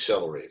is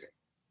decelerating.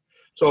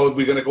 So are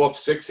we going to go up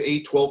 6,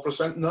 8,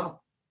 12%?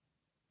 No.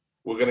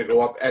 We're going to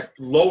go up at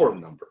lower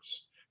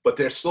numbers, but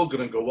they're still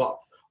going to go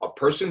up. A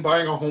person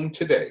buying a home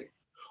today,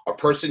 a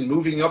person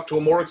moving up to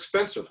a more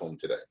expensive home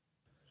today,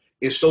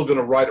 is still going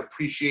to ride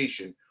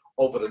appreciation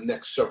over the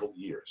next several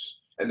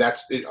years. And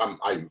that's, I'm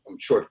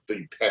sure it'll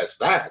be past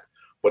that,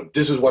 but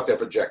this is what they're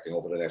projecting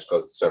over the next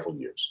several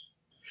years.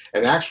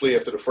 And actually,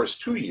 after the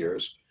first 2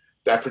 years,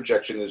 that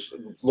projection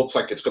looks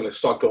like it's going to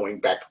start going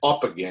back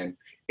up again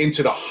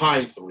into the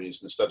high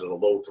 3s instead of the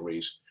low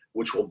 3s,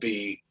 which will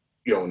be,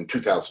 in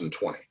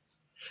 2020.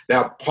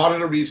 Now, part of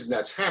the reason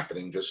that's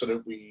happening, just so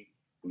that we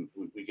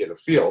get a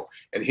feel,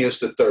 and here's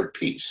the third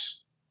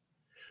piece.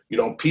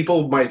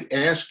 People might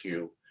ask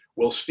you,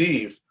 well,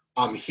 Steve,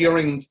 I'm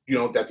hearing,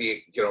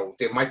 that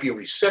there might be a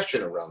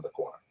recession around the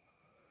corner.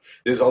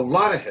 There's a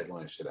lot of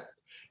headlines to that.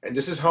 And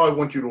this is how I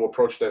want you to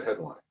approach that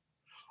headline.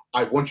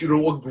 I want you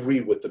to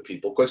agree with the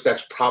people because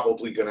that's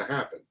probably going to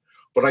happen.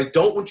 But I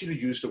don't want you to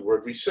use the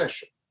word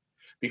recession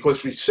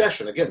because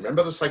recession, again,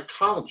 remember the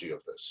psychology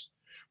of this.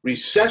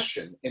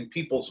 Recession in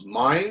people's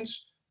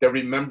minds, they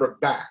remember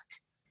back.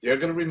 They're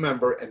going to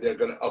remember and they're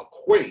going to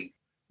equate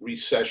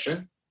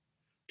recession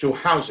to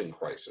housing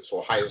crisis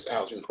or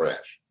housing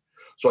crash.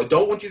 So I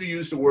don't want you to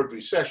use the word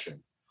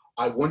recession.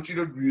 I want you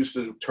to use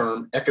the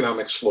term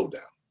economic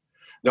slowdown.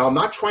 Now, I'm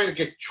not trying to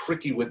get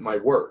tricky with my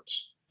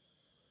words.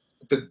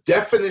 The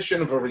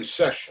definition of a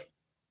recession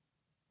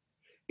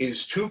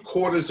is 2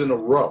 quarters in a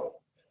row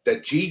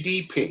that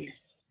GDP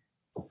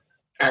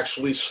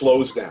actually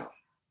slows down.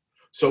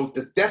 So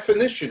the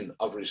definition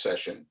of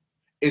recession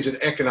is an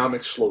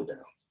economic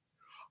slowdown.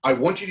 I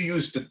want you to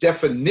use the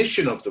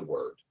definition of the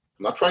word.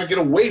 I'm not trying to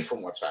get away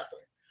from what's happening.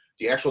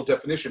 The actual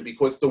definition,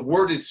 because the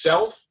word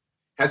itself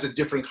has a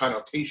different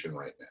connotation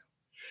right now.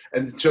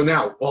 And so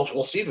now,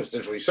 well, Steve, if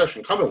there's a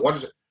recession coming, what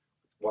is it?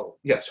 Well,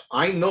 yes,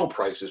 I know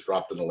prices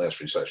dropped in the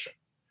last recession.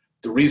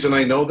 The reason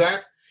I know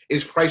that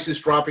is prices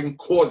dropping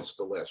caused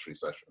the last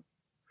recession.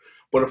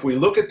 But if we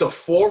look at the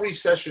 4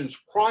 recessions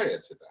prior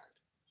to that,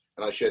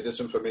 and I shared this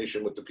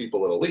information with the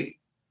people at Elite,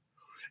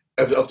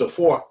 of the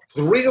 4,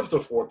 3 of the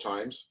 4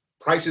 times,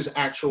 prices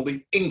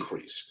actually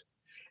increased.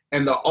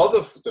 And the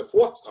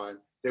 4th time,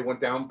 they went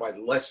down by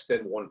less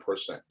than 1%.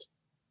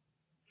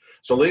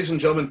 So, ladies and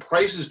gentlemen,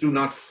 prices do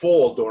not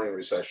fall during a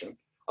recession,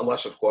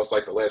 unless, of course,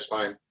 like the last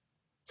time,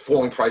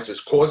 falling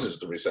prices causes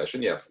the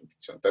recession. Yeah,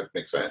 that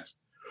makes sense.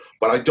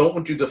 But I don't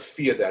want you to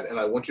fear that, and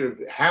I want you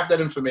to have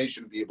that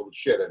information and be able to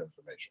share that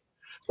information.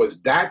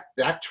 Because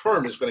that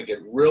term is going to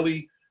get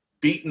really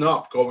beaten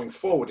up going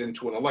forward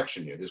into an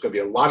election year. There's going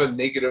to be a lot of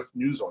negative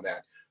news on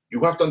that.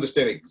 You have to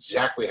understand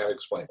exactly how to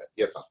explain that.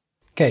 Yeah, Tom.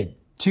 Okay,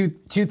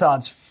 two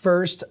thoughts.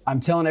 First, I'm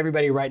telling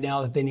everybody right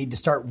now that they need to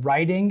start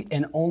writing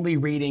and only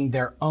reading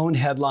their own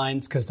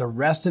headlines because the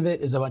rest of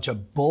it is a bunch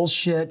of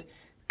bullshit,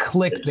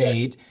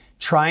 clickbait,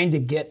 trying to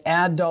get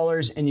ad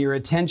dollars and your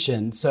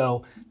attention.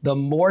 So the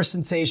more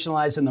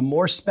sensationalized and the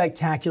more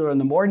spectacular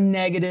and the more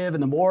negative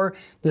and the more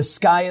the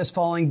sky is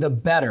falling, the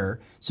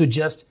better. So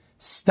just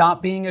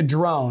stop being a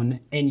drone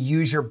and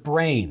use your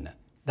brain.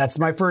 That's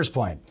my first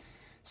point.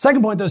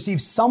 Second point though,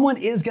 Steve, someone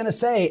is going to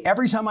say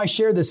every time I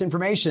share this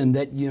information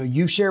that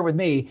you share with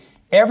me,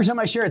 every time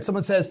I share it,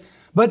 someone says,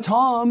 but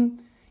Tom,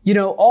 You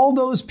know, all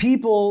those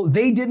people,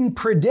 they didn't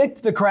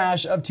predict the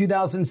crash of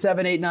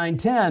 2007, 8, 9,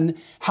 10.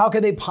 How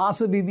could they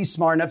possibly be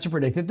smart enough to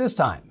predict it this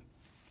time?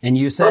 And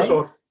you say? First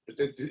off,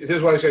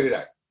 here's what I say to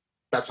that.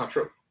 That's not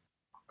true.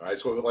 All right,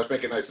 so let's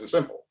make it nice and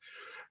simple.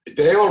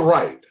 They are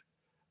right.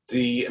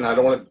 And I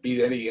don't want to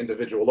beat any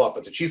individual up,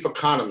 but the chief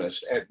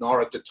economist at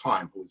NAR at the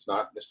time, who is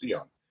not Mr.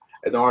 Young,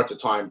 at NAR at the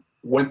time,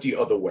 went the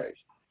other way.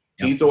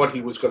 Yep. He thought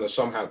he was going to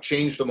somehow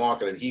change the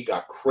market, and he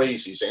got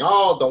crazy, saying,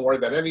 oh, don't worry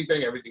about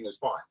anything, everything is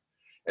fine.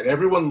 And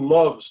everyone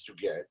loves to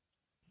get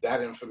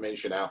that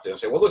information out there and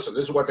say, well, listen,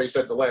 this is what they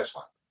said the last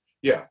time.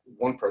 Yeah,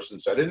 one person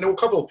said it, and there were a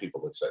couple of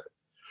people that said it.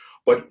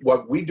 But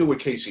what we do at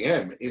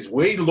KCM is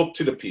we look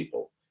to the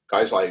people,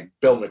 guys like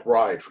Bill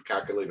McBride for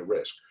Calculated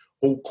Risk,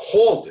 who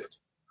called it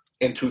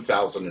in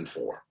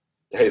 2004.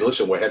 Hey,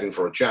 listen, we're heading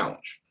for a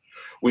challenge.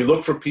 We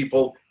look for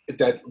people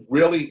that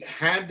really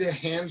had their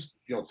hands,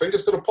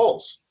 fingers to the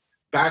pulse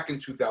back in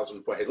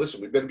 2004. Hey,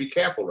 listen, we better be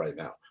careful right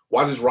now.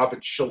 What is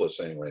Robert Schiller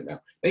saying right now?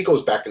 And he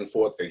goes back and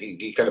forth.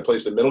 He kind of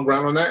plays the middle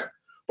ground on that.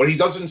 But he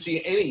doesn't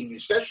see any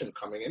recession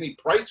coming, any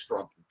price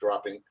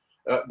dropping,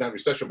 not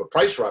recession, but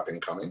price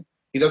dropping coming.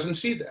 He doesn't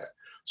see that.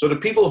 So the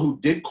people who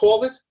did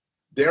call it,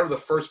 they're the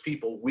first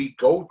people we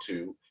go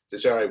to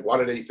say, all right, what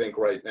do they think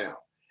right now?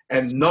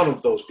 And none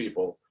of those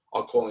people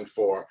are calling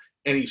for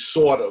any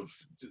sort of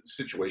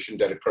situation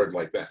that occurred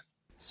like that.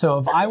 So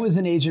if I was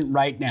an agent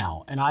right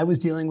now and I was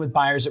dealing with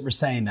buyers that were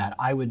saying that,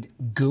 I would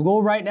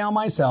Google right now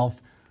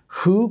myself,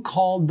 who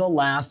called the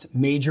last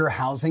major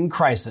housing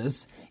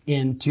crisis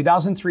in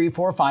 2003,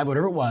 4, 5,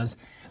 whatever it was.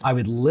 I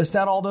would list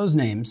out all those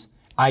names.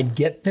 I'd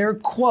get their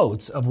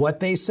quotes of what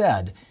they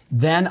said.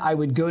 Then I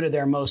would go to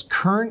their most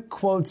current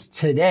quotes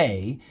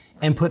today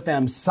and put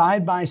them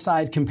side by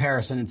side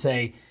comparison and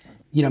say,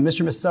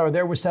 Mr. Mrs. Seller,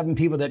 there were 7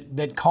 people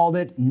that called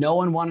it. No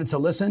one wanted to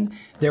listen.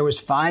 There was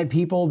 5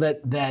 people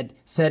that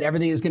said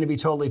everything is going to be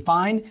totally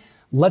fine.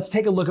 Let's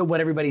take a look at what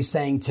everybody's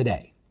saying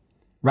today,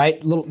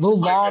 right? Little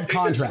law of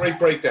contract. That's a great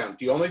breakdown.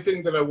 The only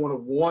thing that I want to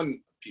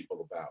warn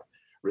people about,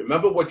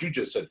 remember what you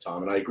just said,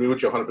 Tom, and I agree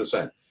with you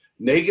 100%.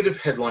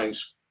 Negative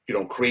headlines,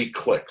 create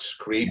clicks,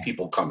 create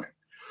people coming.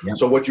 Yeah.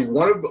 So what you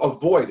want to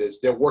avoid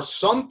is there were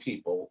some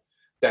people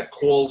that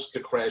called the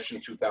crash in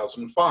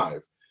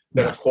 2005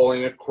 that are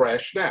calling it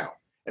crash now.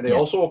 And they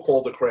also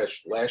called the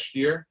crash last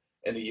year,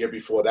 and the year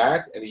before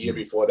that, and the year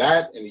before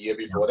that, and the year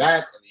before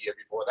that, and the year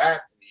before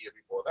that, and the year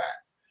before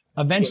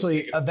that.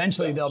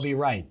 Eventually they'll be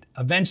right.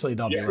 Eventually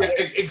they'll be right.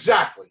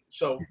 Exactly.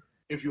 So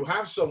if you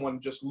have someone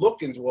just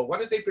look into, well,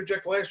 what did they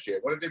project last year?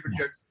 What did they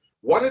project? Yes.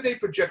 What did they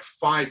project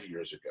 5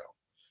 years ago?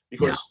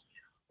 Because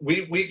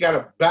we got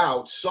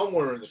about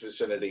somewhere in the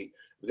vicinity,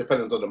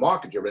 depending on the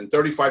market you're in,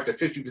 35 to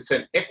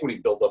 50% equity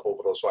build up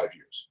over those 5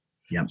 years.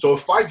 Yep. So if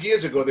 5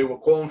 years ago they were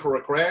calling for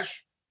a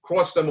crash,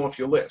 cross them off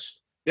your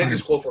list. They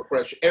just call for a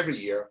crash every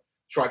year,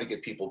 try to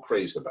get people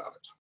crazed about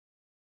it.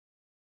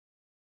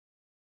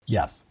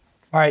 Yes.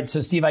 All right.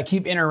 So Steve, I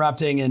keep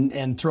interrupting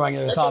and throwing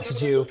other thoughts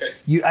at you.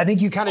 Okay. I think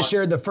you kind of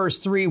shared the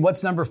first 3.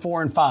 What's number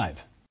 4 and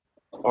 5?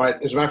 All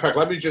right. As a matter of fact,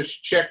 let me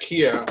just check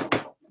here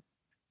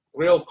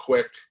real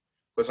quick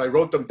because I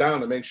wrote them down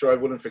to make sure I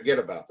wouldn't forget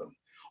about them.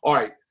 All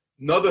right.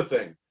 Another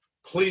thing,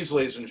 please,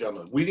 ladies and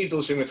gentlemen, we need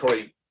this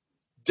inventory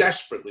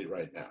desperately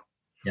right now.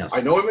 Yes.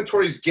 I know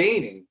inventory is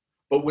gaining,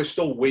 but we're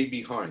still way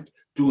behind.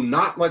 Do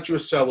not let your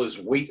sellers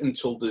wait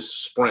until this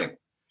spring.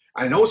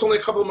 I know it's only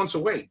a couple of months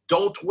away.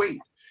 Don't wait.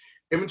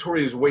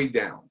 Inventory is way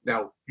down.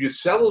 Now, your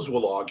sellers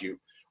will argue,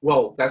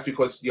 well, that's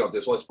because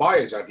there's less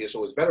buyers out here,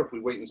 so it's better if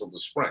we wait until the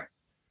spring.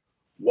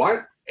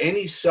 What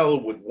any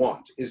seller would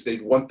want is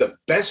they'd want the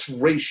best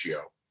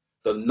ratio,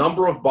 the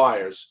number of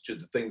buyers to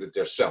the thing that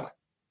they're selling.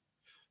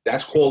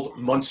 That's called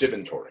months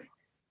inventory.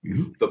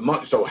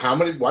 Mm-hmm. So how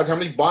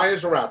many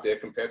buyers are out there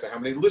compared to how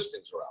many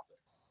listings are out there?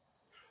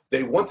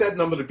 They want that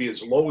number to be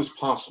as low as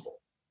possible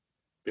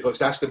because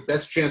that's the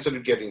best chance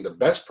of getting the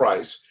best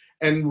price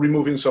and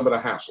removing some of the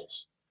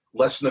hassles.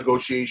 Less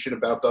negotiation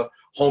about the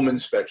home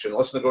inspection,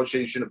 less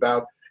negotiation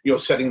about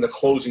setting the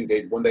closing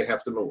date when they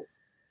have to move.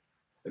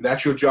 And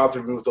that's your job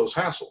to remove those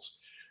hassles.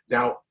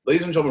 Now,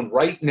 ladies and gentlemen,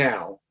 right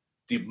now,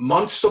 the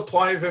month's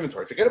supply of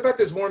inventory, forget about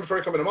there's more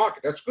inventory coming to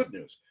market. That's good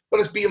news.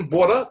 But it's being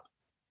bought up.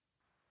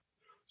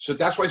 So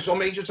that's why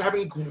some agents are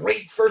having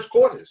great first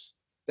quarters.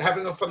 They're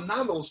having a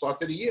phenomenal start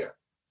to the year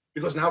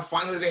because now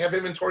finally they have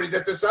inventory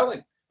that they're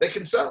selling. They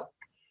can sell.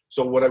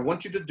 So what I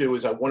want you to do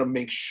is I want to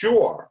make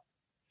sure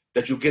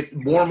that you get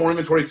more and more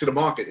inventory to the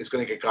market. It's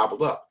going to get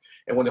gobbled up.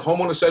 And when the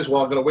homeowner says,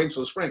 well, I'm going to wait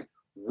until the spring,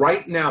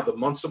 right now the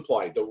month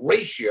supply, the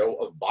ratio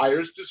of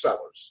buyers to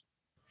sellers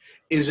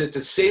is at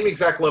the same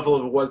exact level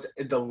as it was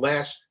in the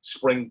last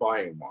spring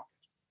buying market.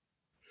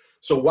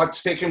 So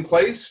what's taking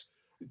place?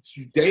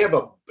 They have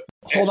a...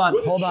 Hold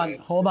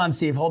on,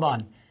 Steve, hold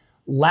on.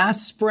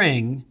 Last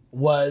spring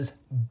was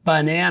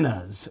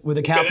bananas with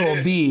a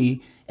capital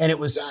B, and it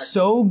was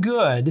so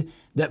good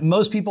that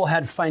most people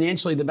had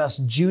financially the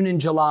best June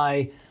and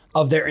July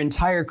of their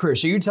entire career.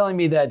 So you're telling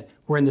me that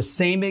we're in the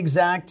same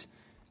exact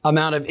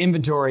amount of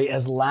inventory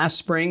as last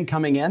spring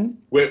coming in?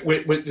 We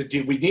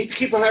need to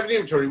keep on having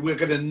inventory. We're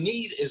going to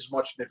need as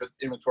much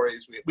inventory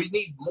as we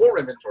need more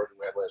inventory than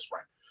we had last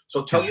spring.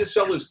 So tell your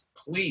sellers,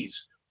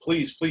 please,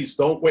 please, please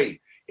don't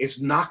wait.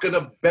 It's not going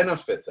to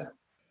benefit them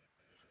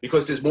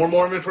because there's more and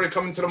more inventory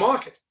coming to the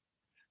market.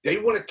 They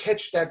want to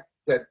catch that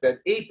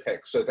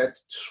apex or that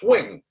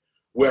swing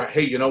where,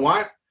 hey, you know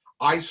what?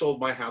 I sold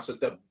my house at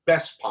the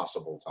best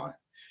possible time.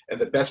 And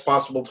the best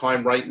possible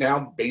time right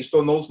now, based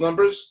on those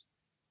numbers,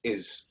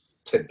 is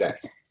today.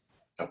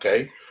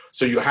 Okay?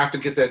 So you have to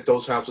get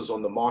those houses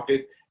on the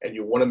market, and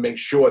you want to make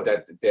sure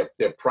that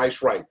they're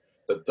priced right.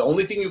 But the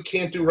only thing you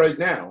can't do right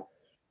now,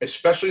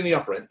 especially in the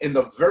upper end, in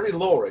the very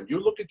lower end, you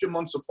look at your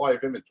month supply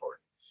of inventory.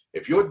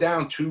 If you're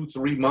down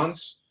 2-3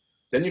 months,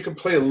 then you can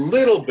play a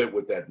little bit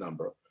with that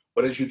number.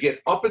 But as you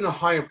get up in the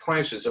higher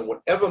prices and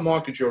whatever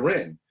market you're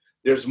in,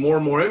 there's more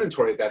and more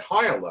inventory at that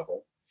higher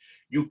level.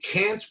 You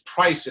can't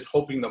price it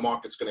hoping the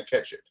market's going to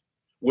catch it.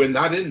 We're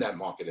not in that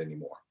market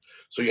anymore.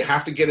 So you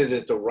have to get it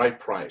at the right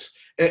price.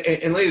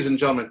 And ladies and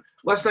gentlemen,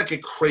 let's not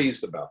get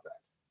crazed about that.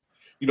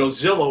 You know,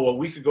 Zillow, a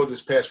week ago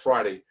this past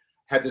Friday,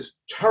 had this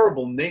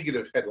terrible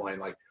negative headline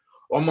like,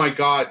 oh my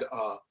God,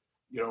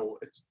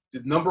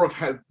 the number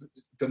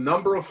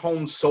of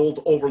homes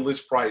sold over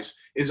list price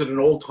is at an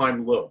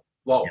all-time low.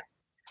 Yeah.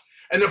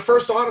 And the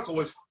first article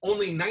was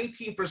only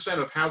 19%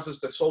 of houses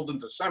that sold in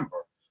December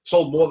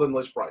sold more than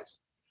list price.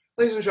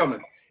 Ladies and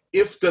gentlemen,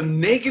 if the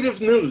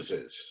negative news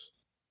is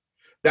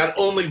that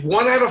only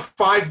 1 out of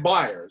 5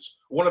 buyers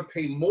want to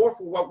pay more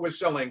for what we're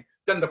selling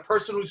than the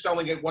person who's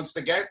selling it wants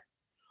to get,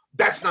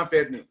 that's not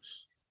bad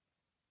news.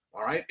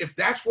 All right? If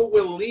that's what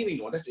we're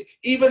leaning on,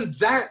 even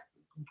that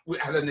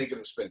had a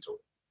negative spin to it.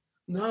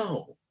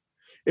 No.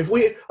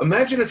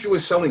 Imagine if you were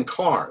selling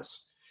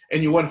cars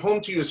and you went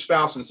home to your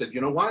spouse and said, you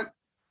know what?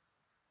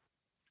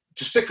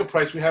 The sticker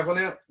price we have on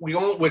there,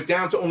 we're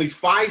down to only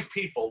 5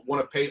 people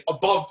want to pay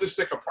above the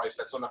sticker price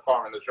that's on the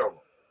car in the showroom.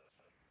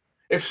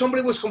 If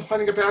somebody was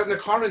complaining about it in the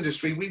car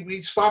industry,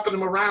 we'd stopping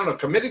them around or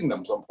committing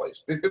them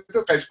someplace. This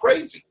guy's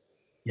crazy.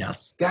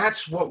 Yes.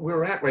 That's what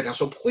we're at right now.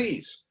 So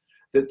please,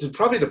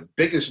 probably the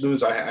biggest news,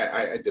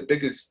 the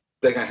biggest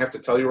thing I have to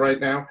tell you right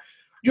now,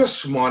 you're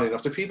smart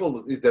enough. The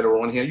people that are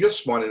on here, you're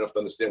smart enough to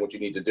understand what you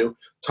need to do.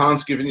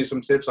 Tom's giving you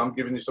some tips. I'm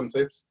giving you some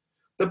tips.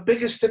 The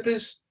biggest tip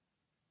is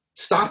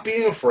stop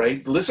being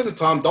afraid. Listen to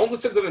Tom. Don't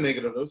listen to the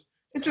negative news.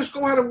 And just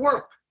go out and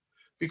work.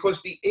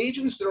 Because the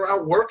agents that are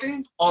out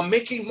working are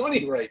making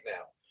money right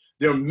now.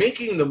 They're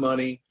making the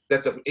money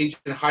that the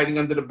agent hiding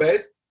under the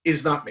bed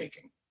is not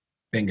making.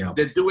 Bingo.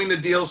 They're doing the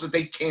deals that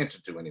they can't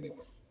do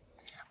anymore.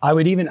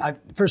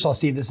 First of all,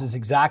 Steve, this is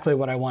exactly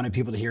what I wanted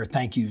people to hear.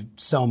 Thank you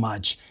so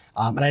much.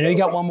 And I know you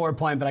got one more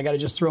point, but I got to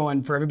just throw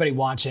in for everybody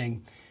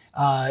watching.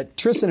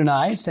 Tristan and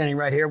I, standing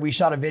right here, we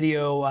shot a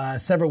video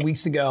several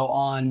weeks ago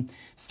on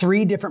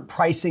 3 different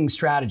pricing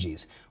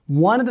strategies.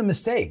 One of the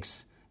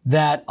mistakes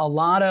that a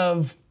lot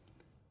of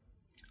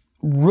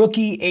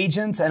rookie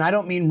agents, and I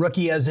don't mean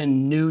rookie as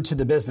in new to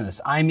the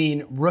business, I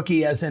mean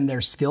rookie as in their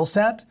skill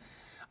set,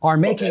 are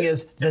making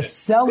is the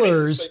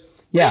sellers,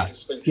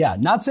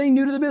 not saying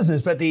new to the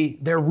business, but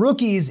they're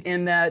rookies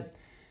in that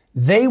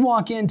they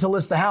walk in to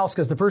list the house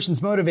because the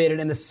person's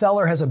motivated and the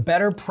seller has a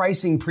better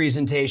pricing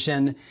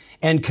presentation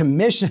and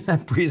commission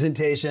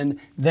presentation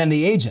than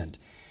the agent.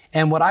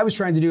 And what I was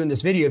trying to do in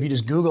this video, if you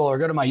just Google or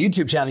go to my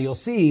YouTube channel, you'll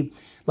see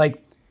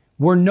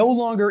we're no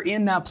longer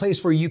in that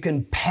place where you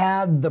can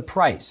pad the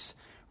price,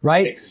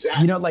 right?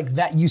 Exactly.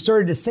 That you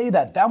started to say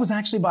that. That was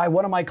actually by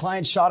one of my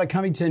clients, Shada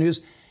Covington, who's,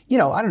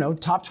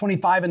 top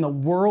 25 in the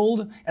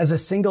world as a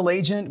single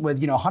agent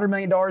with, $100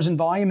 million in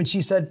volume. And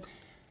she said,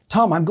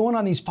 Tom, I'm going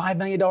on these $5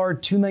 million,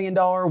 $2 million,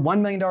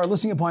 $1 million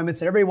listing appointments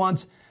that everybody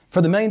wants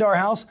for the $1 million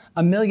house,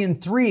 $1.3 million,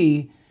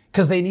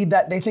 because they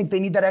think they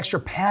need that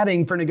extra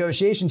padding for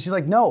negotiation. She's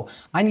like, no,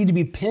 I need to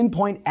be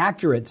pinpoint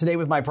accurate today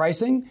with my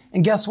pricing.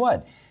 And guess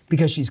what?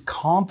 Because she's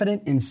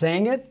confident in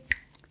saying it,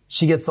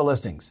 she gets the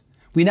listings.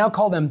 We now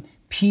call them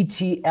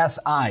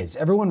PTSIs.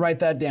 Everyone write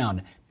that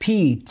down.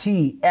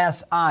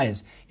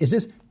 PTSIs. Is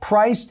this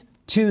priced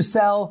to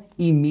sell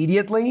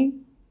immediately?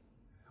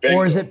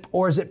 Or is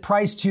it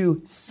priced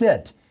to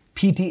sit?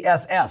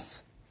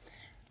 PTSS.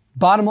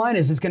 Bottom line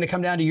is it's going to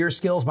come down to your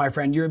skills, my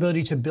friend, your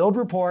ability to build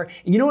rapport.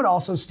 And you know what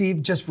also,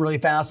 Steve, just really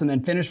fast and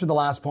then finish with the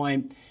last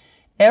point.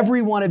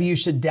 Every one of you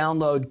should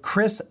download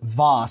Chris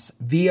Voss,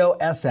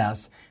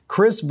 V-O-S-S,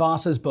 Chris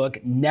Voss's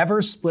book,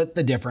 Never Split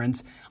the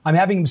Difference. I'm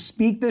having him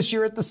speak this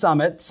year at the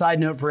summit. Side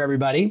note for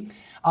everybody.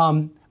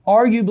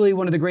 Arguably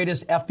one of the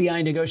greatest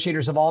FBI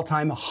negotiators of all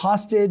time,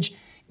 hostage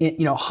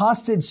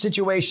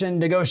situation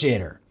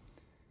negotiator.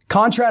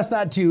 Contrast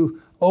that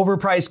to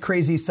overpriced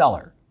crazy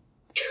seller.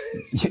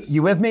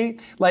 You with me?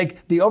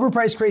 The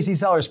overpriced crazy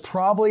seller is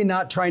probably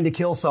not trying to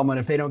kill someone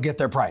if they don't get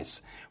their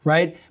price,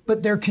 right?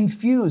 But they're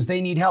confused.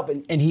 They need help.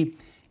 And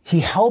he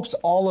helps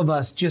all of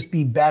us just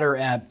be better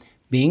at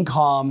being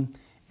calm,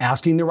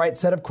 asking the right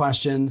set of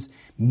questions,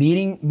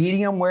 meeting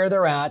them where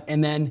they're at,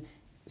 and then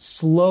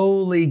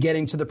slowly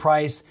getting to the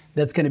price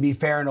that's going to be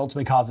fair and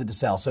ultimately cause it to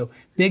sell. So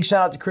big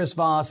shout out to Chris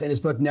Voss and his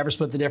book, Never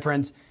Split the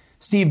Difference.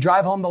 Steve,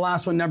 drive home the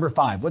last one, number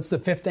 5. What's the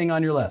 5th thing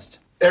on your list?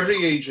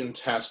 Every agent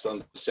has to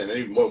understand,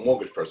 any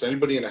mortgage person,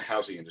 anybody in the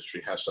housing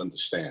industry has to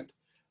understand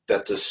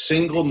that the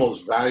single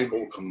most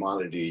valuable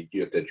commodity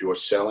that you're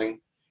selling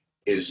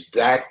is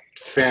that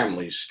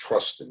family's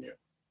trust in you.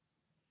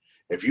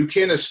 If you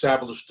can't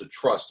establish the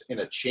trust in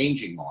a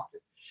changing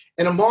market,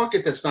 in a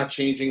market that's not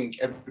changing,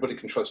 everybody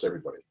can trust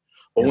everybody.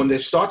 But when they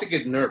start to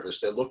get nervous,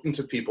 they're looking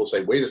to people,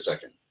 say, wait a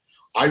second,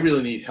 I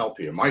really need help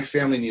here. My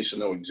family needs to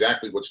know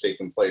exactly what's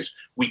taking place.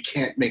 We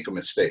can't make a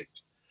mistake.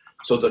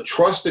 So the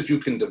trust that you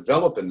can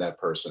develop in that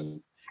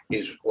person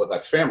or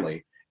that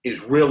family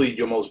is really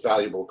your most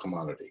valuable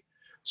commodity.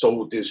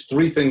 So there's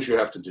 3 things you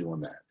have to do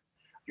on that.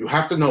 You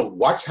have to know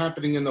what's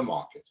happening in the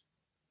market.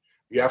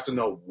 You have to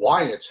know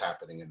why it's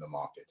happening in the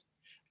market.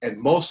 And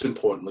most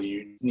importantly,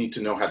 you need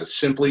to know how to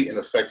simply and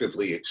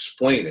effectively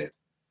explain it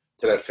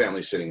to that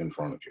family sitting in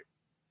front of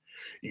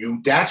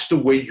you. That's the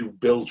way you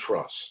build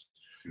trust.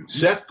 Mm-hmm.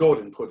 Seth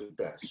Godin put it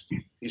best.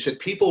 He said,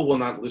 people will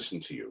not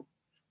listen to you,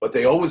 but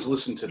they always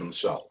listen to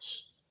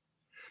themselves.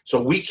 So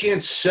we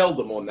can't sell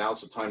them on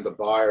now's the time to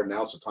buy or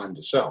now's the time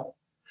to sell.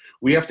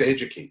 We have to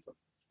educate them.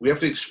 We have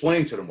to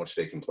explain to them what's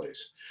taking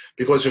place.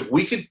 Because if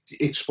we could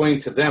explain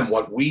to them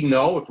what we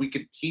know, if we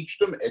could teach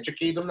them,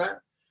 educate them that,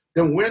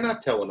 then we're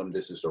not telling them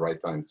this is the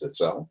right time to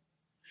sell.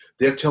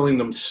 They're telling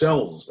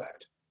themselves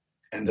that,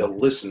 and they'll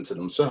listen to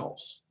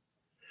themselves.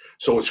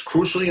 So it's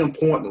crucially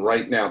important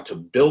right now to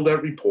build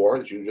that rapport,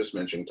 as you just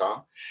mentioned,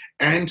 Tom,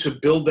 and to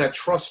build that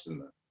trust in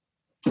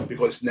them.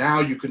 Because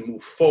now you can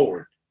move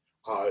forward,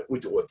 or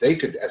they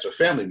could, as a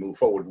family, move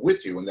forward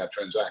with you in that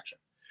transaction.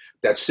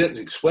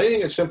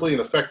 Explaining it simply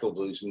and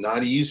effectively is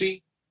not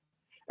easy,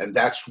 and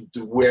that's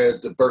where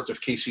the birth of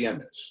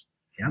KCM is.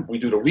 Yeah. We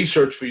do the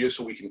research for you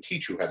so we can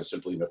teach you how to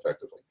simply and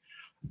effectively.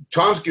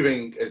 Tom's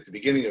giving, at the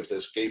beginning of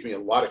this, gave me a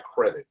lot of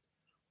credit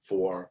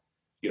for,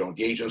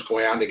 the agents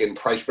going out and they're getting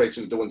price breaks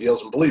and doing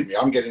deals. And believe me,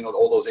 I'm getting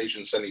all those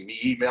agents sending me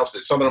emails.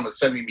 Some of them are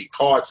sending me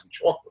cards and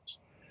chocolates.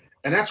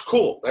 And that's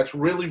cool. That's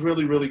really,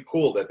 really, really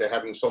cool that they're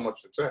having so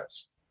much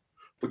success.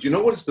 But you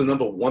know what is the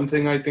number one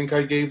thing I think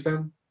I gave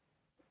them?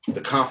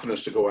 The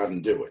confidence to go out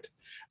and do it.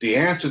 The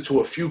answer to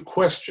a few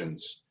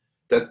questions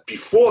that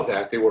before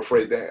that they were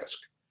afraid to ask.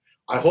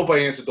 I hope I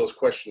answered those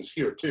questions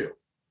here too.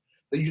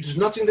 There's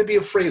nothing to be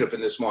afraid of in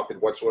this market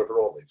whatsoever at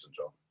all, ladies and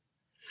gentlemen.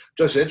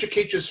 Just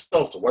educate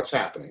yourself to what's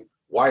happening,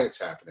 why it's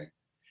happening,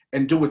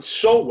 and do it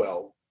so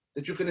well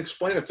that you can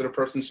explain it to the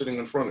person sitting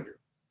in front of you.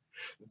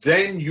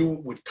 Then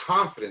you, with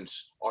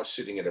confidence, are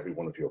sitting at every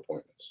one of your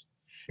appointments.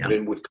 Yeah. And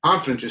then with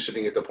confidence, you're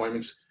sitting at the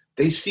appointments,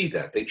 they see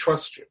that, they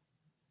trust you.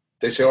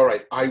 They say, all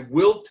right, I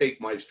will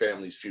take my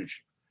family's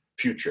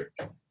future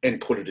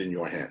and put it in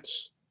your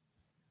hands.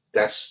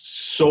 That's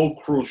so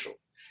crucial.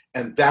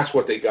 And that's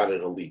what they got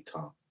at Elite,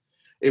 Tom.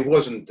 It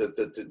wasn't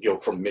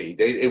from me.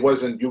 It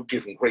wasn't you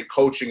giving great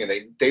coaching, and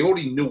they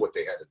already knew what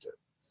they had to do.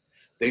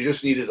 They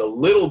just needed a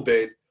little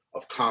bit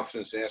of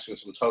confidence in answering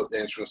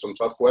some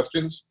tough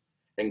questions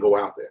and go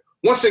out there.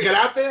 Once they get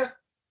out there,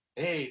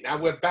 hey, now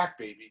we're back,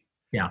 baby.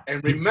 Yeah.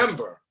 And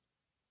remember,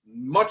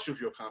 much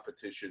of your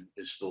competition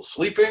is still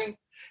sleeping,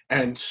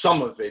 and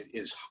some of it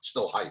is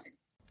still hiding.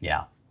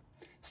 Yeah.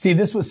 Steve,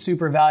 this was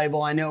super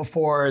valuable. I know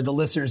for the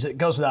listeners, it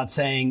goes without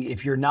saying,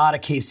 if you're not a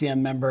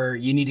KCM member,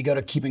 you need to go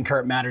to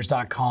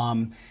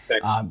keepingcurrentmatters.com.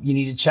 You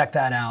need to check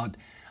that out.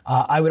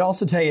 I would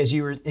also tell you, as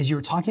you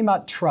were talking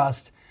about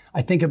trust,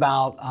 I think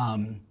about,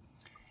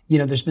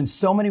 there's been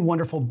so many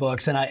wonderful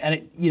books, and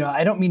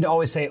I don't mean to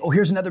always say, oh,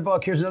 here's another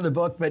book,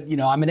 but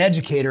I'm an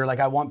educator. Like,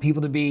 I want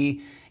people to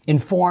be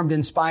informed,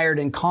 inspired,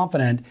 and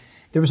confident.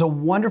 There was a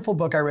wonderful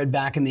book I read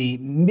back in the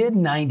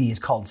mid-90s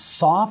called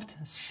Soft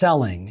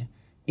Selling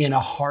in a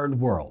Hard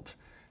World.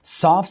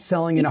 Soft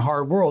Selling in a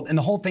Hard World. And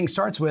the whole thing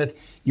starts with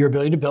your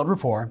ability to build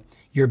rapport,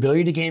 your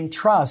ability to gain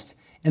trust.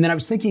 And then I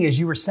was thinking, as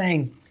you were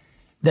saying,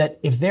 that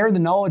if they're the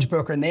knowledge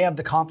broker and they have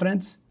the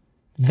confidence,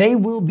 they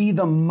will be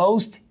the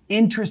most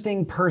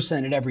interesting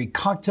person at every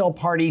cocktail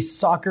party,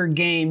 soccer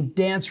game,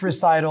 dance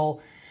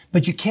recital.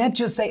 But you can't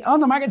just say, oh,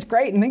 the market's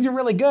great and things are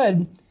really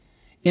good.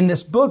 In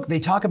this book, they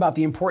talk about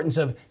the importance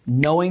of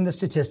knowing the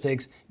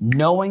statistics,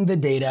 knowing the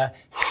data,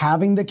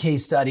 having the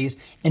case studies,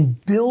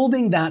 and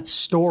building that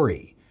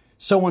story.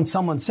 So when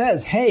someone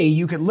says, hey,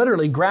 you could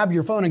literally grab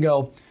your phone and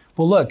go,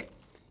 well, look,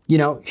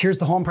 here's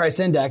the home price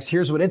index.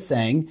 Here's what it's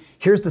saying.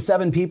 Here's the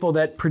 7 people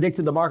that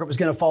predicted the market was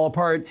going to fall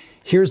apart.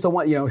 Here's the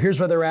one, here's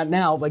where they're at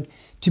now. Like,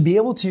 to be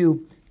able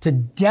to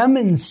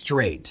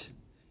demonstrate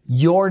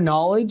your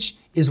knowledge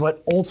is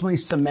what ultimately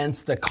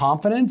cements the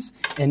confidence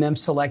in them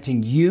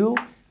selecting you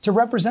to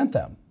represent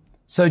them.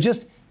 So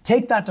just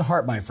take that to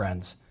heart, my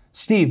friends.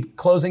 Steve,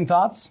 closing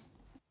thoughts?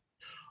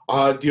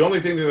 The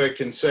only thing that I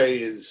can say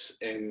is,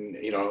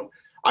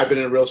 I've been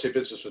in the real estate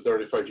business for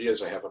 35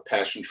 years. I have a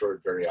passion for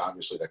it, very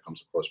obviously. That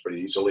comes across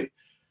pretty easily.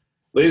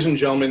 Ladies and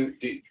gentlemen,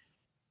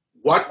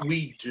 what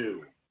we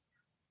do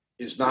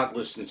is not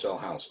list and sell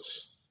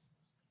houses.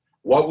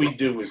 What we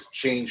do is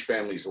change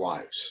families'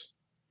 lives.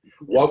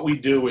 What we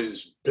do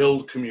is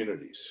build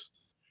communities.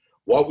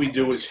 What we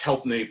do is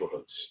help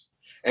neighborhoods.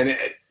 And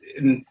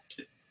in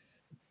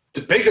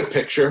the bigger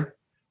picture,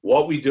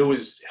 what we do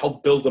is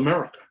help build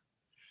America.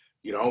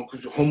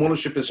 Because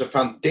homeownership is a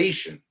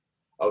foundation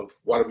of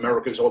what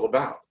America is all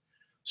about.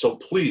 So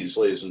please,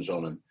 ladies and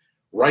gentlemen,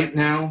 right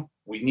now,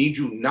 we need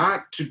you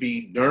not to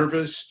be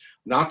nervous,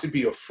 not to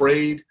be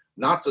afraid,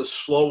 not to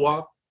slow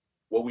up.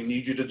 What we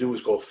need you to do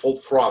is go full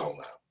throttle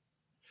now.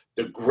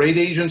 The great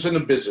agents in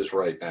the business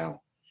right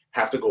now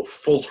have to go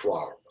full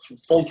throttle.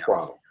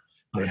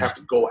 They have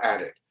to go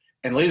at it.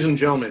 And ladies and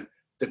gentlemen,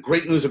 the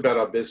great news about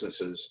our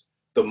business is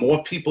the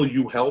more people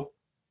you help,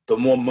 the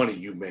more money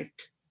you make.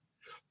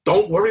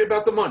 Don't worry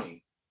about the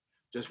money.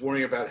 Just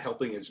worry about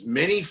helping as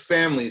many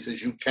families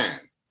as you can.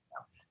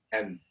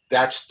 And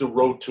that's the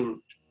road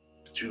to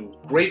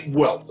great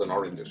wealth in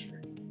our industry.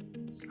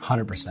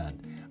 100%.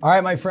 All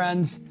right, my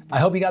friends, I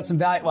hope you got some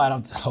value. Well, I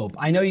don't hope.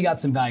 I know you got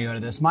some value out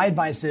of this. My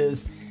advice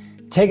is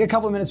take a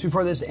couple of minutes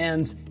before this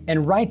ends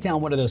and write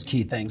down what are those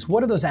key things.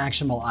 What are those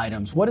actionable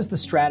items? What is the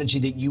strategy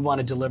that you want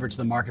to deliver to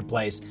the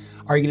marketplace?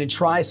 Are you going to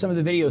try some of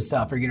the video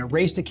stuff? Are you going to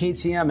race to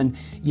KTM and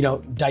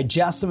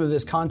digest some of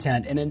this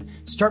content and then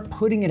start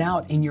putting it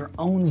out in your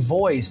own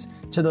voice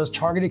to those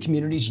targeted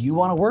communities you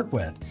want to work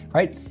with,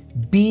 right?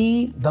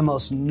 Be the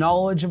most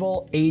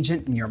knowledgeable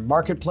agent in your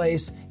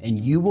marketplace and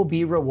you will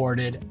be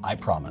rewarded, I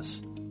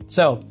promise.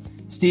 So,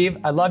 Steve,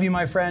 I love you,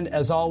 my friend,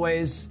 as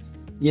always.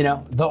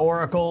 The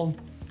Oracle.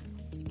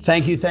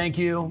 Thank you.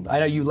 I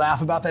know you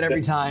laugh about that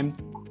every time.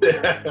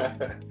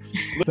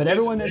 But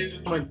everyone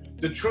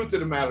the truth of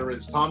the matter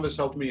is Tom has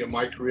helped me in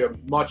my career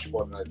much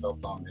more than I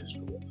felt Tom in his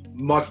career.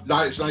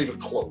 It's not even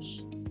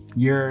close.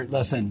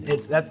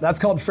 That's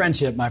called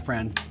friendship, my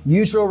friend.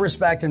 Mutual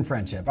respect and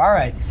friendship. All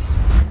right.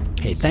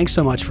 Hey, thanks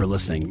so much for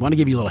listening. I want to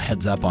give you a little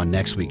heads up on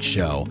next week's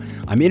show.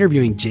 I'm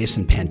interviewing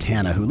Jason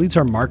Pantana, who leads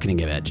our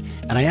marketing edge,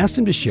 and I asked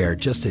him to share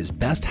just his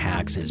best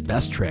hacks, his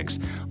best tricks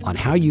on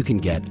how you can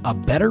get a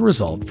better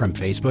result from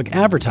Facebook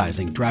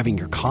advertising, driving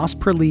your cost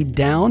per lead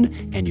down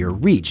and your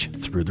reach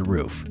through the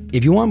roof.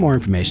 If you want more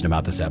information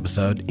about this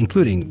episode,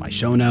 including my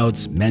show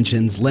notes,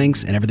 mentions,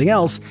 links, and everything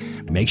else,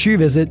 make sure you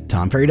visit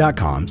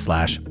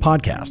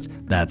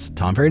tomferry.com/podcast. That's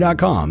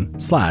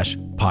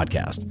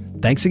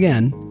tomferry.com/podcast. Thanks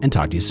again, and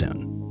talk to you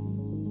soon.